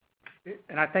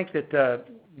 And I think that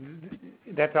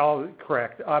that's all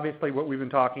correct. Obviously, what we've been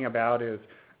talking about is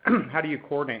how do you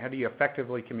coordinate? How do you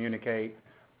effectively communicate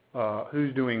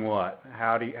who's doing what?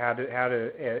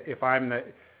 If I'm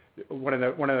one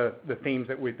of the themes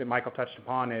that Michael touched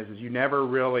upon is you never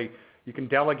really, you can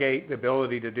delegate the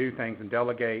ability to do things and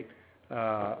delegate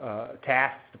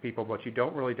tasks to people, but you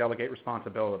don't really delegate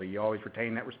responsibility. You always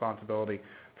retain that responsibility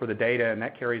for the data, and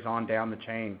that carries on down the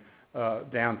chain,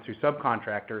 down through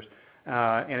subcontractors.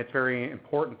 And it's very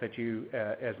important that you,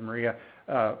 as Maria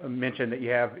mentioned, that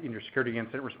you have in your security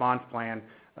incident response plan,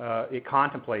 it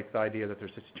contemplates the idea that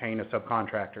there's this chain of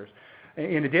subcontractors.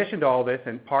 In addition to all this,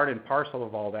 and part and parcel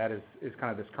of all that is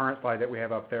kind of this current slide that we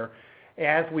have up there.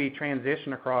 As we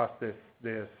transition across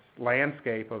this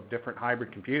landscape of different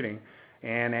hybrid computing,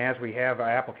 and as we have our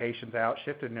applications out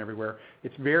shifted and everywhere,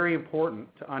 it's very important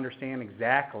to understand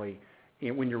exactly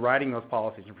when you're writing those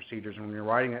policies and procedures, and when you're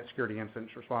writing that security incident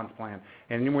response plan,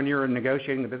 and when you're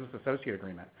negotiating the business associate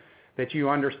agreement, that you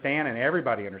understand, and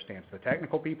everybody understands, the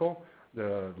technical people,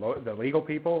 the legal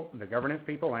people, the governance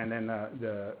people, and then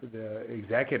the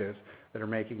executives that are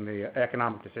making the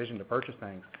economic decision to purchase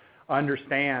things,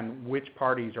 understand which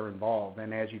parties are involved.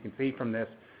 And as you can see from this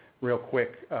real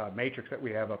quick matrix that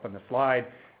we have up on the slide,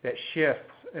 that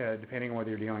shifts depending on whether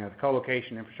you're dealing with a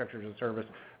co-location, infrastructure as a service,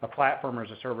 a platform as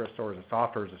a service, or as a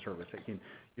software as a service. And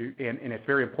it's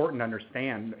very important to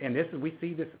understand, and we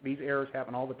see these errors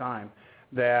happen all the time,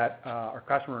 that our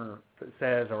customer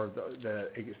says, or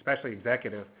especially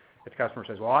executive, the customer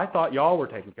says, well, I thought y'all were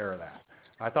taking care of that.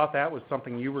 I thought that was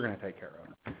something you were going to take care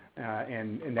of.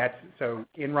 And that's, so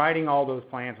in writing all those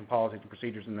plans and policies and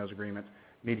procedures in those agreements,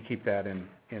 you need to keep that in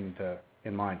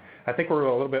mind. I think we're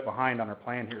a little bit behind on our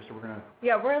plan here, so we're going to...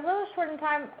 Yeah, we're a little short in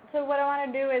time, so what I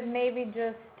want to do is maybe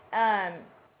just,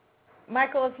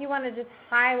 Michael, if you want to just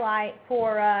highlight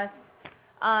for us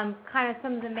kind of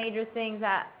some of the major things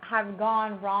that have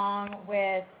gone wrong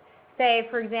with, say,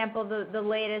 for example, the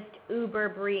latest Uber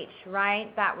breach,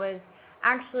 right? That was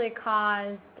actually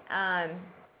caused,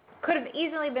 could have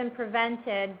easily been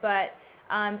prevented, but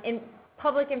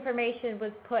public information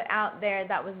was put out there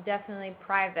that was definitely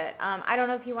private. I don't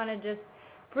know if you want to just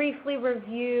briefly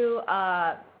review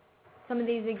some of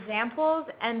these examples,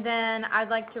 and then I'd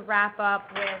like to wrap up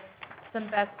with some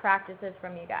best practices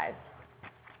from you guys.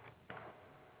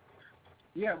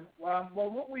 Yeah, well,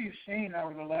 what we've seen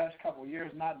over the last couple of years,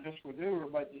 not just with Uber,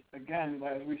 but again,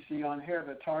 as we see on here,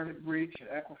 the Target breach,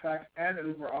 Equifax, and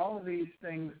Uber, all of these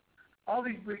things, all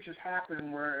these breaches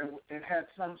happened where it had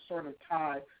some sort of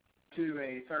tie to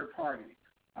a third party.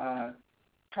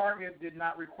 Target did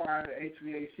not require the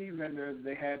HVAC vendor.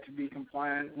 They had to be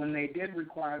compliant. When they did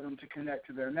require them to connect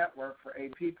to their network for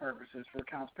AP purposes, for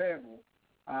accounts payable,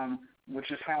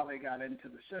 which is how they got into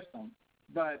the system.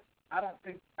 But I don't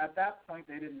think at that point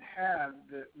they didn't have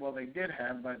they did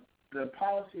have, but the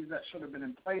policies that should have been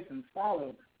in place and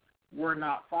followed were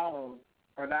not followed,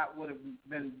 or that would have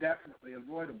been definitely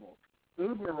avoidable.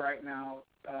 Uber right now,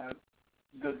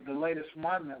 the latest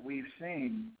one that we've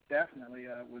seen, definitely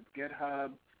with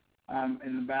GitHub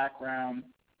in the background,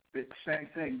 it's same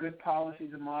thing. Good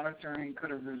policies and monitoring could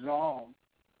have resolved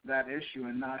that issue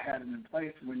and not had it in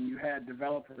place when you had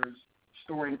developers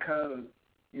storing code,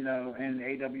 in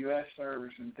AWS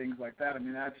servers and things like that. I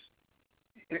mean,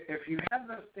 if you have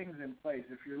those things in place,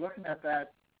 if you're looking at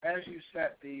that as you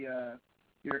set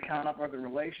your account up or the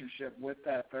relationship with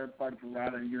that third-party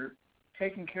provider, you're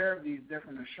taking care of these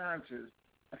different assurances,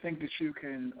 I think that you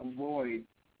can avoid,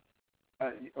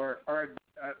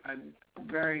 I'm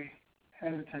very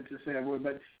hesitant to say avoid,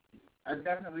 but I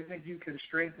definitely think you can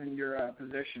strengthen your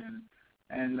position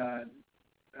and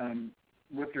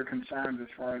with your concerns as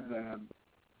far as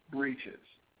breaches.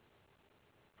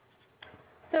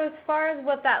 So as far as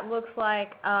what that looks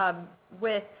like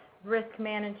with risk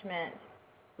management,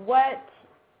 what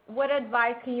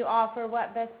advice can you offer?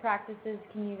 What best practices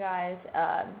can you guys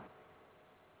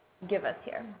give us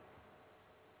here?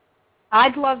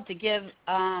 I'd love to give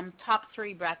top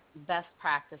 3 best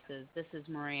practices. This is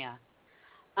Maria.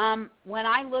 When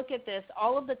I look at this,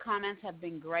 all of the comments have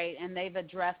been great, and they've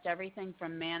addressed everything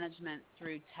from management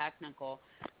through technical.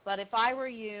 But if I were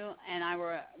you and I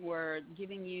were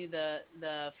giving you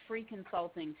the free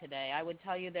consulting today, I would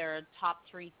tell you there are top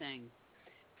 3 things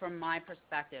from my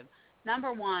perspective.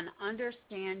 Number 1,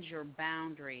 understand your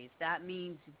boundaries. That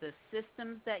means the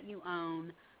systems that you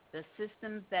own, the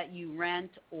systems that you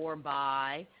rent or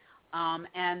buy,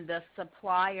 and the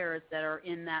suppliers that are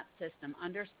in that system.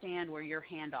 Understand where your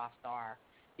handoffs are,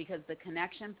 because the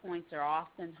connection points are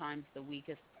oftentimes the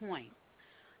weakest point.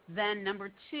 Then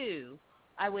number 2,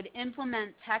 I would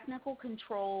implement technical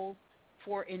controls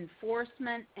for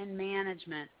enforcement and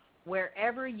management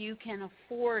wherever you can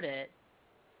afford it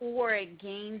or it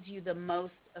gains you the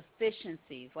most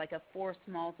efficiencies, like a force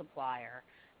multiplier,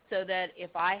 so that if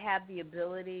I have the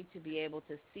ability to be able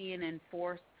to see and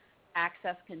enforce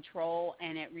access control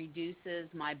and it reduces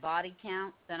my body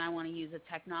count, then I want to use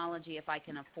a technology if I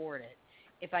can afford it.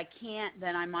 If I can't,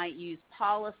 then I might use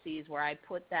policies where I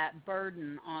put that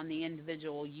burden on the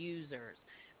individual users.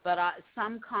 But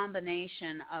some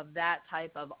combination of that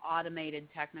type of automated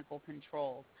technical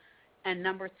controls. And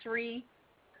number 3,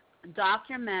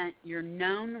 document your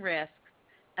known risks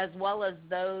as well as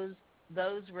those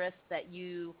risks that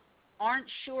you aren't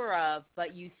sure of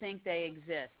but you think they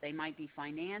exist. They might be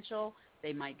financial,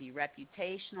 they might be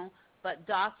reputational, but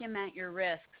document your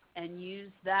risks and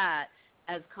use that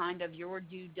as kind of your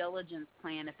due diligence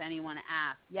plan if anyone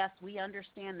asks. Yes, we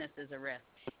understand this is a risk.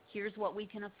 Here's what we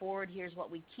can afford, here's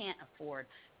what we can't afford.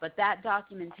 But that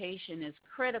documentation is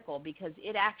critical because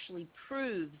it actually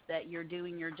proves that you're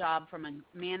doing your job from a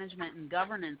management and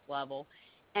governance level,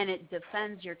 and it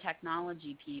defends your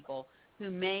technology people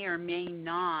who may or may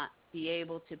not be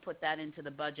able to put that into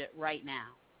the budget right now.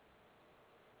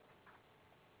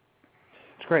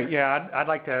 It's great. Yeah, I'd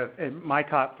like to, my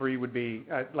top 3 would be,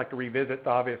 I'd like to revisit,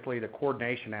 obviously, the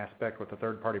coordination aspect with the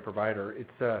third-party provider.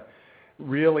 It's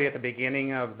really at the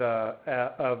beginning of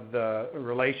the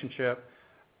relationship,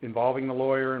 involving the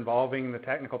lawyer, involving the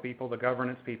technical people, the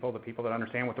governance people, the people that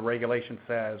understand what the regulation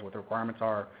says, what the requirements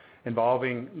are,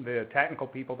 involving the technical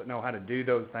people that know how to do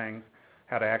those things,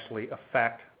 how to actually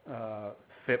affect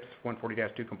FIPS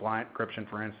 140-2 compliant encryption,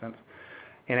 for instance,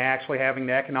 and actually having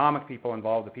the economic people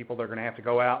involved, the people that are going to have to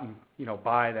go out and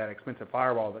buy that expensive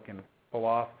firewall that can pull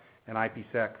off an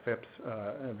IPsec FIPS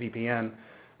VPN.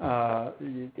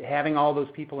 Having all those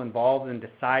people involved in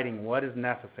deciding what is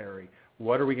necessary,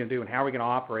 what are we going to do, and how are we going to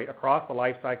operate across the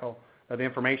life cycle of the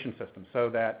information system, so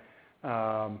that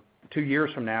 2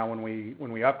 years from now, when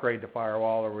we upgrade the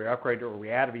firewall or we upgrade or we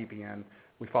add a VPN,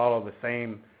 we follow the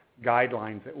same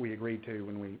guidelines that we agreed to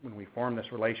when we formed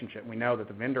this relationship. We know that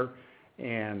the vendor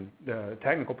and the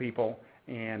technical people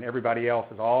and everybody else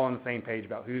is all on the same page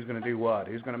about who's going to do what,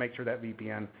 who's going to make sure that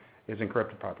VPN is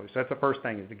encrypted properly. So that's the first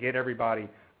thing, is to get everybody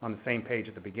on the same page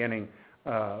at the beginning,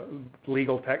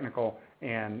 legal, technical,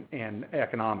 and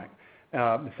economic.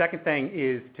 The second thing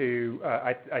is to,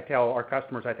 I tell our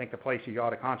customers, I think the place you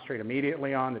ought to concentrate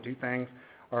immediately on, the 2 things,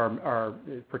 are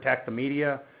protect the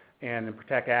media and then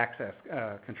protect access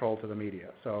control to the media.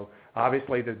 So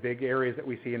obviously the big areas that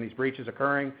we see in these breaches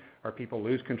occurring are people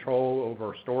lose control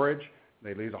over storage,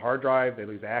 they lose a hard drive, they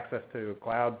lose access to a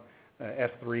cloud,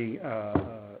 S3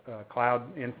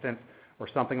 cloud instance or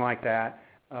something like that.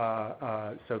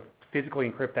 So physically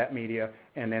encrypt that media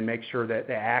and then make sure that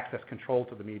the access control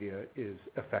to the media is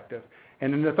effective.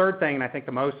 And then the third thing, and I think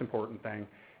the most important thing,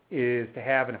 is to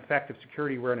have an effective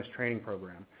security awareness training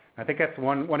program. I think that's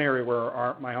one area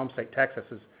where my home state, Texas,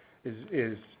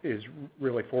 is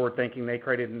really forward-thinking. They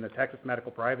created in the Texas Medical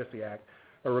Privacy Act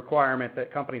a requirement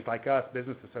that companies like us,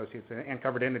 business associates, and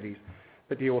covered entities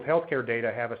that deal with healthcare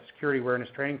data have a security awareness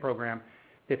training program.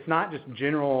 It's not just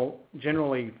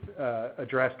generally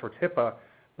addressed towards HIPAA,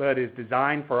 but is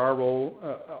designed for our role,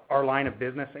 our line of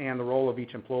business, and the role of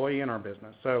each employee in our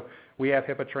business. So we have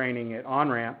HIPAA training at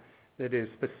OnRamp that is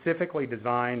specifically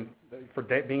designed for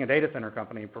being a data center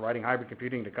company and providing hybrid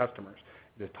computing to customers.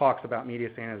 It talks about media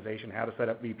sanitization, how to set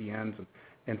up VPNs,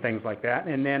 and things like that.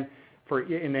 And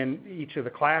then each of the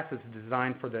classes is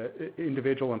designed for the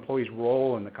individual employee's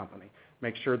role in the company.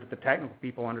 Make sure that the technical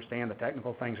people understand the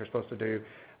technical things they're supposed to do,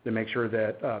 to make sure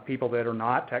that people that are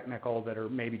not technical, that are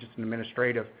maybe just an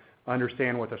administrative,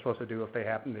 understand what they're supposed to do if they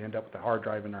happen to end up with a hard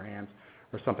drive in their hands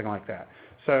or something like that.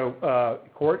 So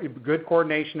good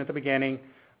coordination at the beginning,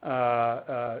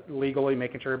 legally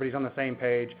making sure everybody's on the same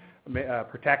page,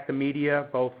 protect the media,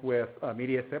 both with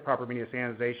proper media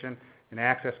sanitization and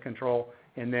access control,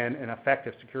 and then an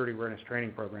effective security awareness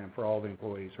training program for all the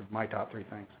employees are my top 3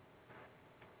 things.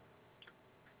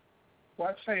 Well,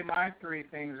 I'd say my 3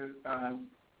 things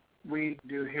we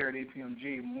do here at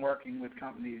APMG, working with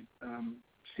companies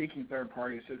seeking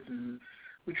third-party assistance.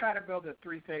 We try to build a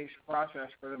 3-phase process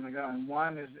for them to go. And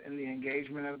one is in the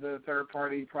engagement of the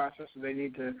third-party process, so they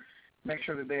need to make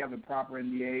sure that they have the proper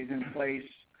NDAs in place.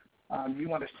 You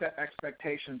want to set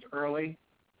expectations early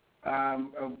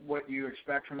of what you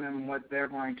expect from them and what they're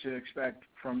going to expect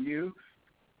from you.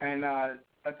 And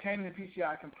obtaining the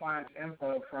PCI compliance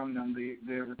info from them,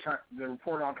 the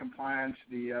report on compliance,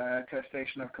 the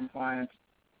attestation of compliance.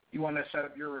 You want to set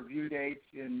up your review dates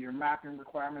and your mapping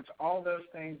requirements, all those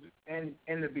things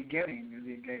in the beginning of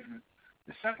the engagement.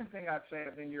 The second thing I'd say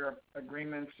is in your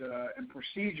agreements and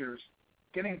procedures,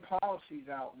 getting policies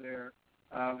out there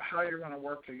of how you're going to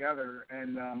work together,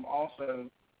 and also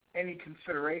any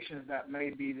considerations that may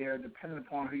be there depending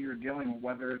upon who you're dealing with,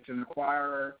 whether it's an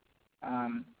acquirer,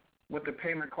 what the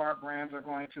payment card brands are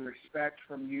going to expect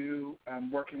from you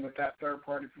working with that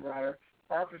third-party provider,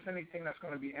 or if there's anything that's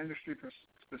going to be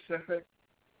industry-specific,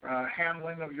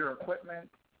 handling of your equipment,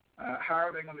 how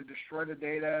are they going to destroy the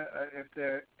data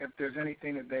if there's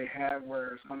anything that they have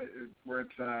where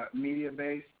it's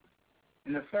media-based.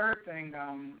 And the third thing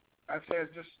I'd say is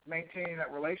just maintaining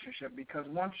that relationship, because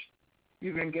once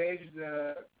you've engaged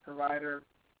the provider,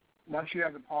 once you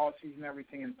have the policies and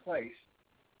everything in place,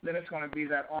 then it's going to be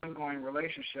that ongoing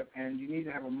relationship, and you need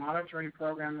to have a monitoring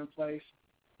program in place,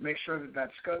 make sure that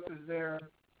scope is there,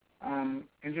 and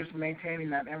just maintaining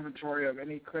that inventory of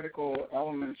any critical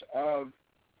elements of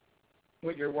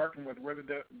what you're working with, where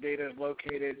the data is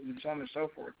located, and so on and so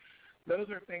forth. Those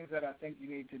are things that I think you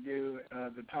need to do,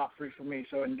 the top three for me.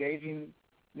 So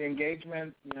the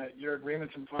engagement, your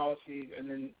agreements and policies, and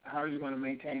then how are you going to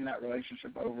maintain that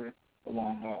relationship over the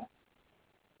long haul?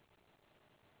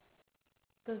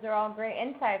 Those are all great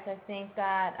insights. I think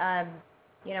that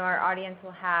our audience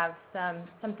will have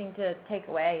something to take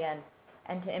away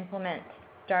and to implement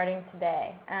starting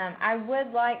today. I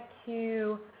would like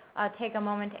to take a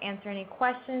moment to answer any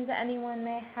questions that anyone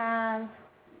may have.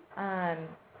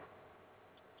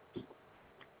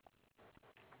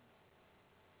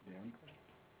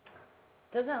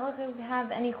 Doesn't look like we have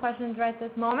any questions right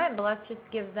this moment, but let's just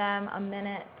give them a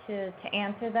minute to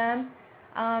answer them.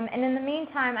 And in the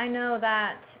meantime, I know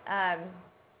that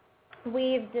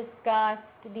we've discussed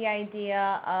the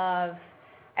idea of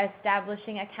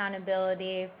establishing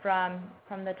accountability from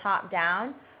the top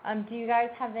down. Do you guys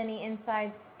have any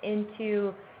insights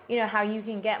into how you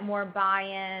can get more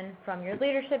buy-in from your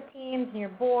leadership teams and your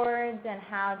boards, and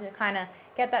how to kind of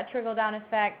get that trickle-down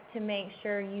effect to make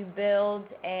sure you build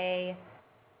a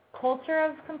culture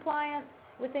of compliance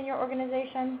within your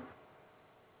organization?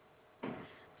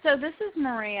 So this is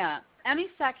Maria.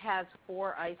 MESEC has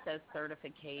 4 ISO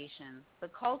certifications. The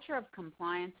culture of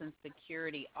compliance and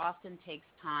security often takes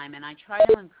time, and I try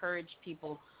to encourage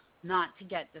people not to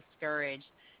get discouraged,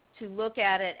 to look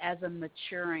at it as a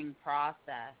maturing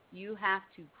process. You have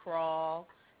to crawl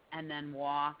and then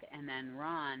walk and then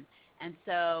run. And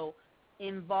so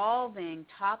involving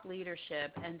top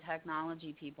leadership and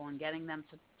technology people and getting them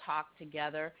to talk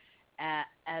together,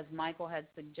 as Michael had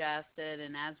suggested,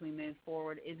 and as we move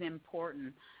forward, is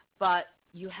important. But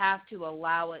you have to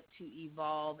allow it to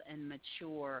evolve and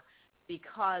mature,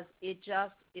 because it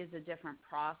just is a different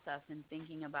process in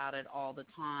thinking about it all the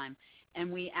time.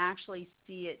 And we actually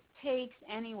see it takes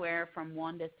anywhere from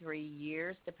 1 to 3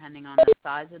 years, depending on the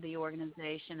size of the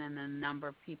organization and the number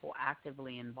of people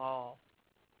actively involved.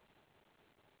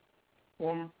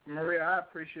 Well, Maria, I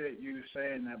appreciate you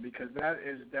saying that, because that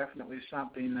is definitely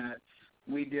something that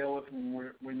we deal with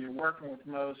when you're working with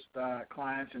most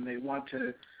clients, and they're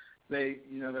looking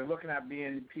at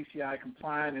being PCI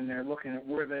compliant, and they're looking at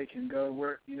where they can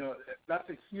go. That's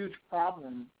a huge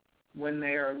problem when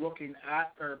they are looking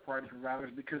at third-party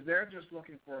providers, because they're just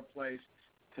looking for a place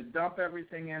to dump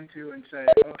everything into and say,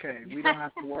 okay, we don't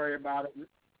have to worry about it.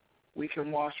 We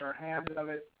can wash our hands of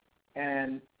it.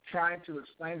 And trying to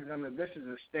explain to them that this is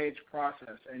a staged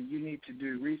process, and you need to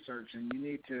do research, and you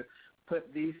need to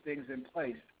put these things in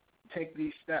place, take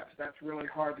these steps. That's really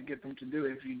hard to get them to do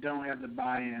if you don't have the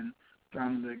buy-in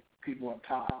from the people up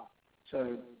top.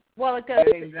 So, well, it goes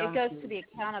to the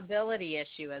accountability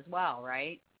issue as well,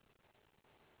 right?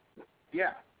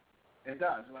 Yeah, it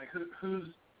does. Like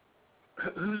who's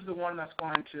the one that's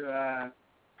going to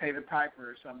pay the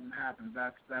piper if something happens?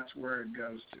 That's where it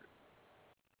goes to.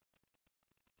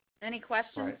 Any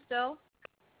questions still?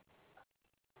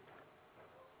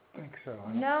 I think so.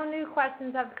 No new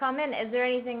questions have come in. Is there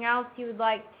anything else you would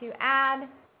like to add?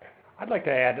 I'd like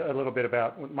to add a little bit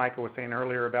about what Michael was saying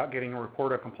earlier about getting a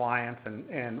report of compliance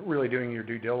and really doing your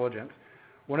due diligence.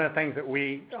 One of the things that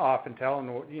we often tell,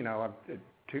 and I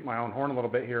toot my own horn a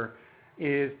little bit here,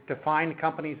 is to find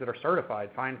companies that are certified.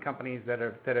 Find companies that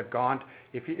have gone.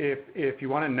 If you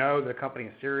want to know the company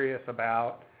is serious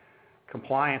about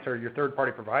compliance, or your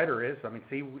third-party provider is,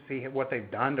 see what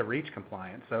they've done to reach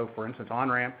compliance. So, for instance,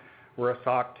 OnRamp, we're a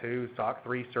SOC 2, SOC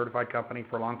 3 certified company.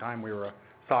 For a long time, we were a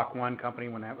SOC 1 company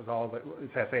when that was all that,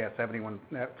 it's SAS 71,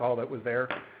 that's all that was there.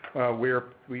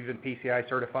 We've been PCI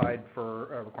certified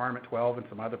for requirement 12 and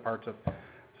some other parts of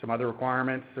some other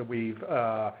requirements. So we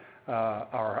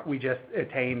just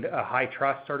attained a high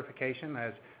trust certification.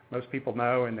 As most people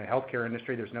know, in the healthcare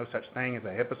industry, there's no such thing as a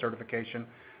HIPAA certification,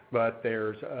 but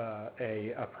there's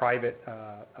a private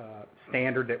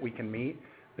standard that we can meet.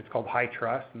 It's called high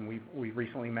trust, and we've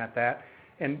recently met that.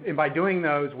 and by doing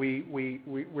those,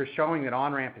 we're showing that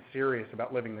OnRamp is serious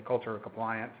about living the culture of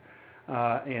compliance,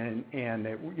 and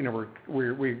that, you know,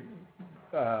 we're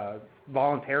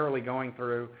voluntarily going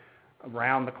through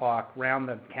round the clock, round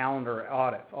the calendar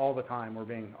audits all the time. We're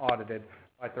being audited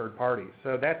by third parties.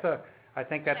 So I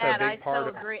think that's a big part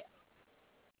of. Agree.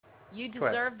 You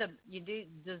deserve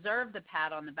the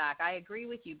pat on the back. I agree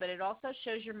with you, but it also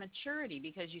shows your maturity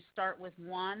because you start with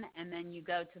one and then you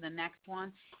go to the next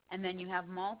one and then you have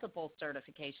multiple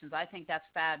certifications. I think that's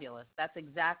fabulous. That's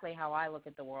exactly how I look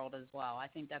at the world as well. I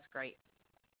think that's great.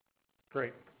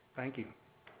 Great. Thank you.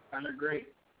 I agree.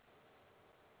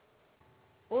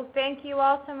 Well, thank you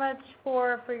all so much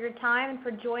for your time and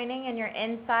for joining and your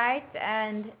insights,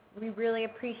 and we really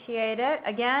appreciate it.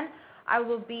 Again, I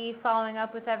will be following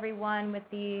up with everyone with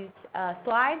these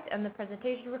slides and the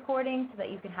presentation recording so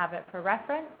that you can have it for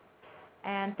reference.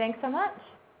 And thanks so much.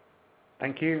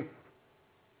 Thank you.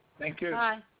 Thank you.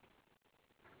 Bye.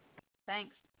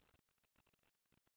 Thanks.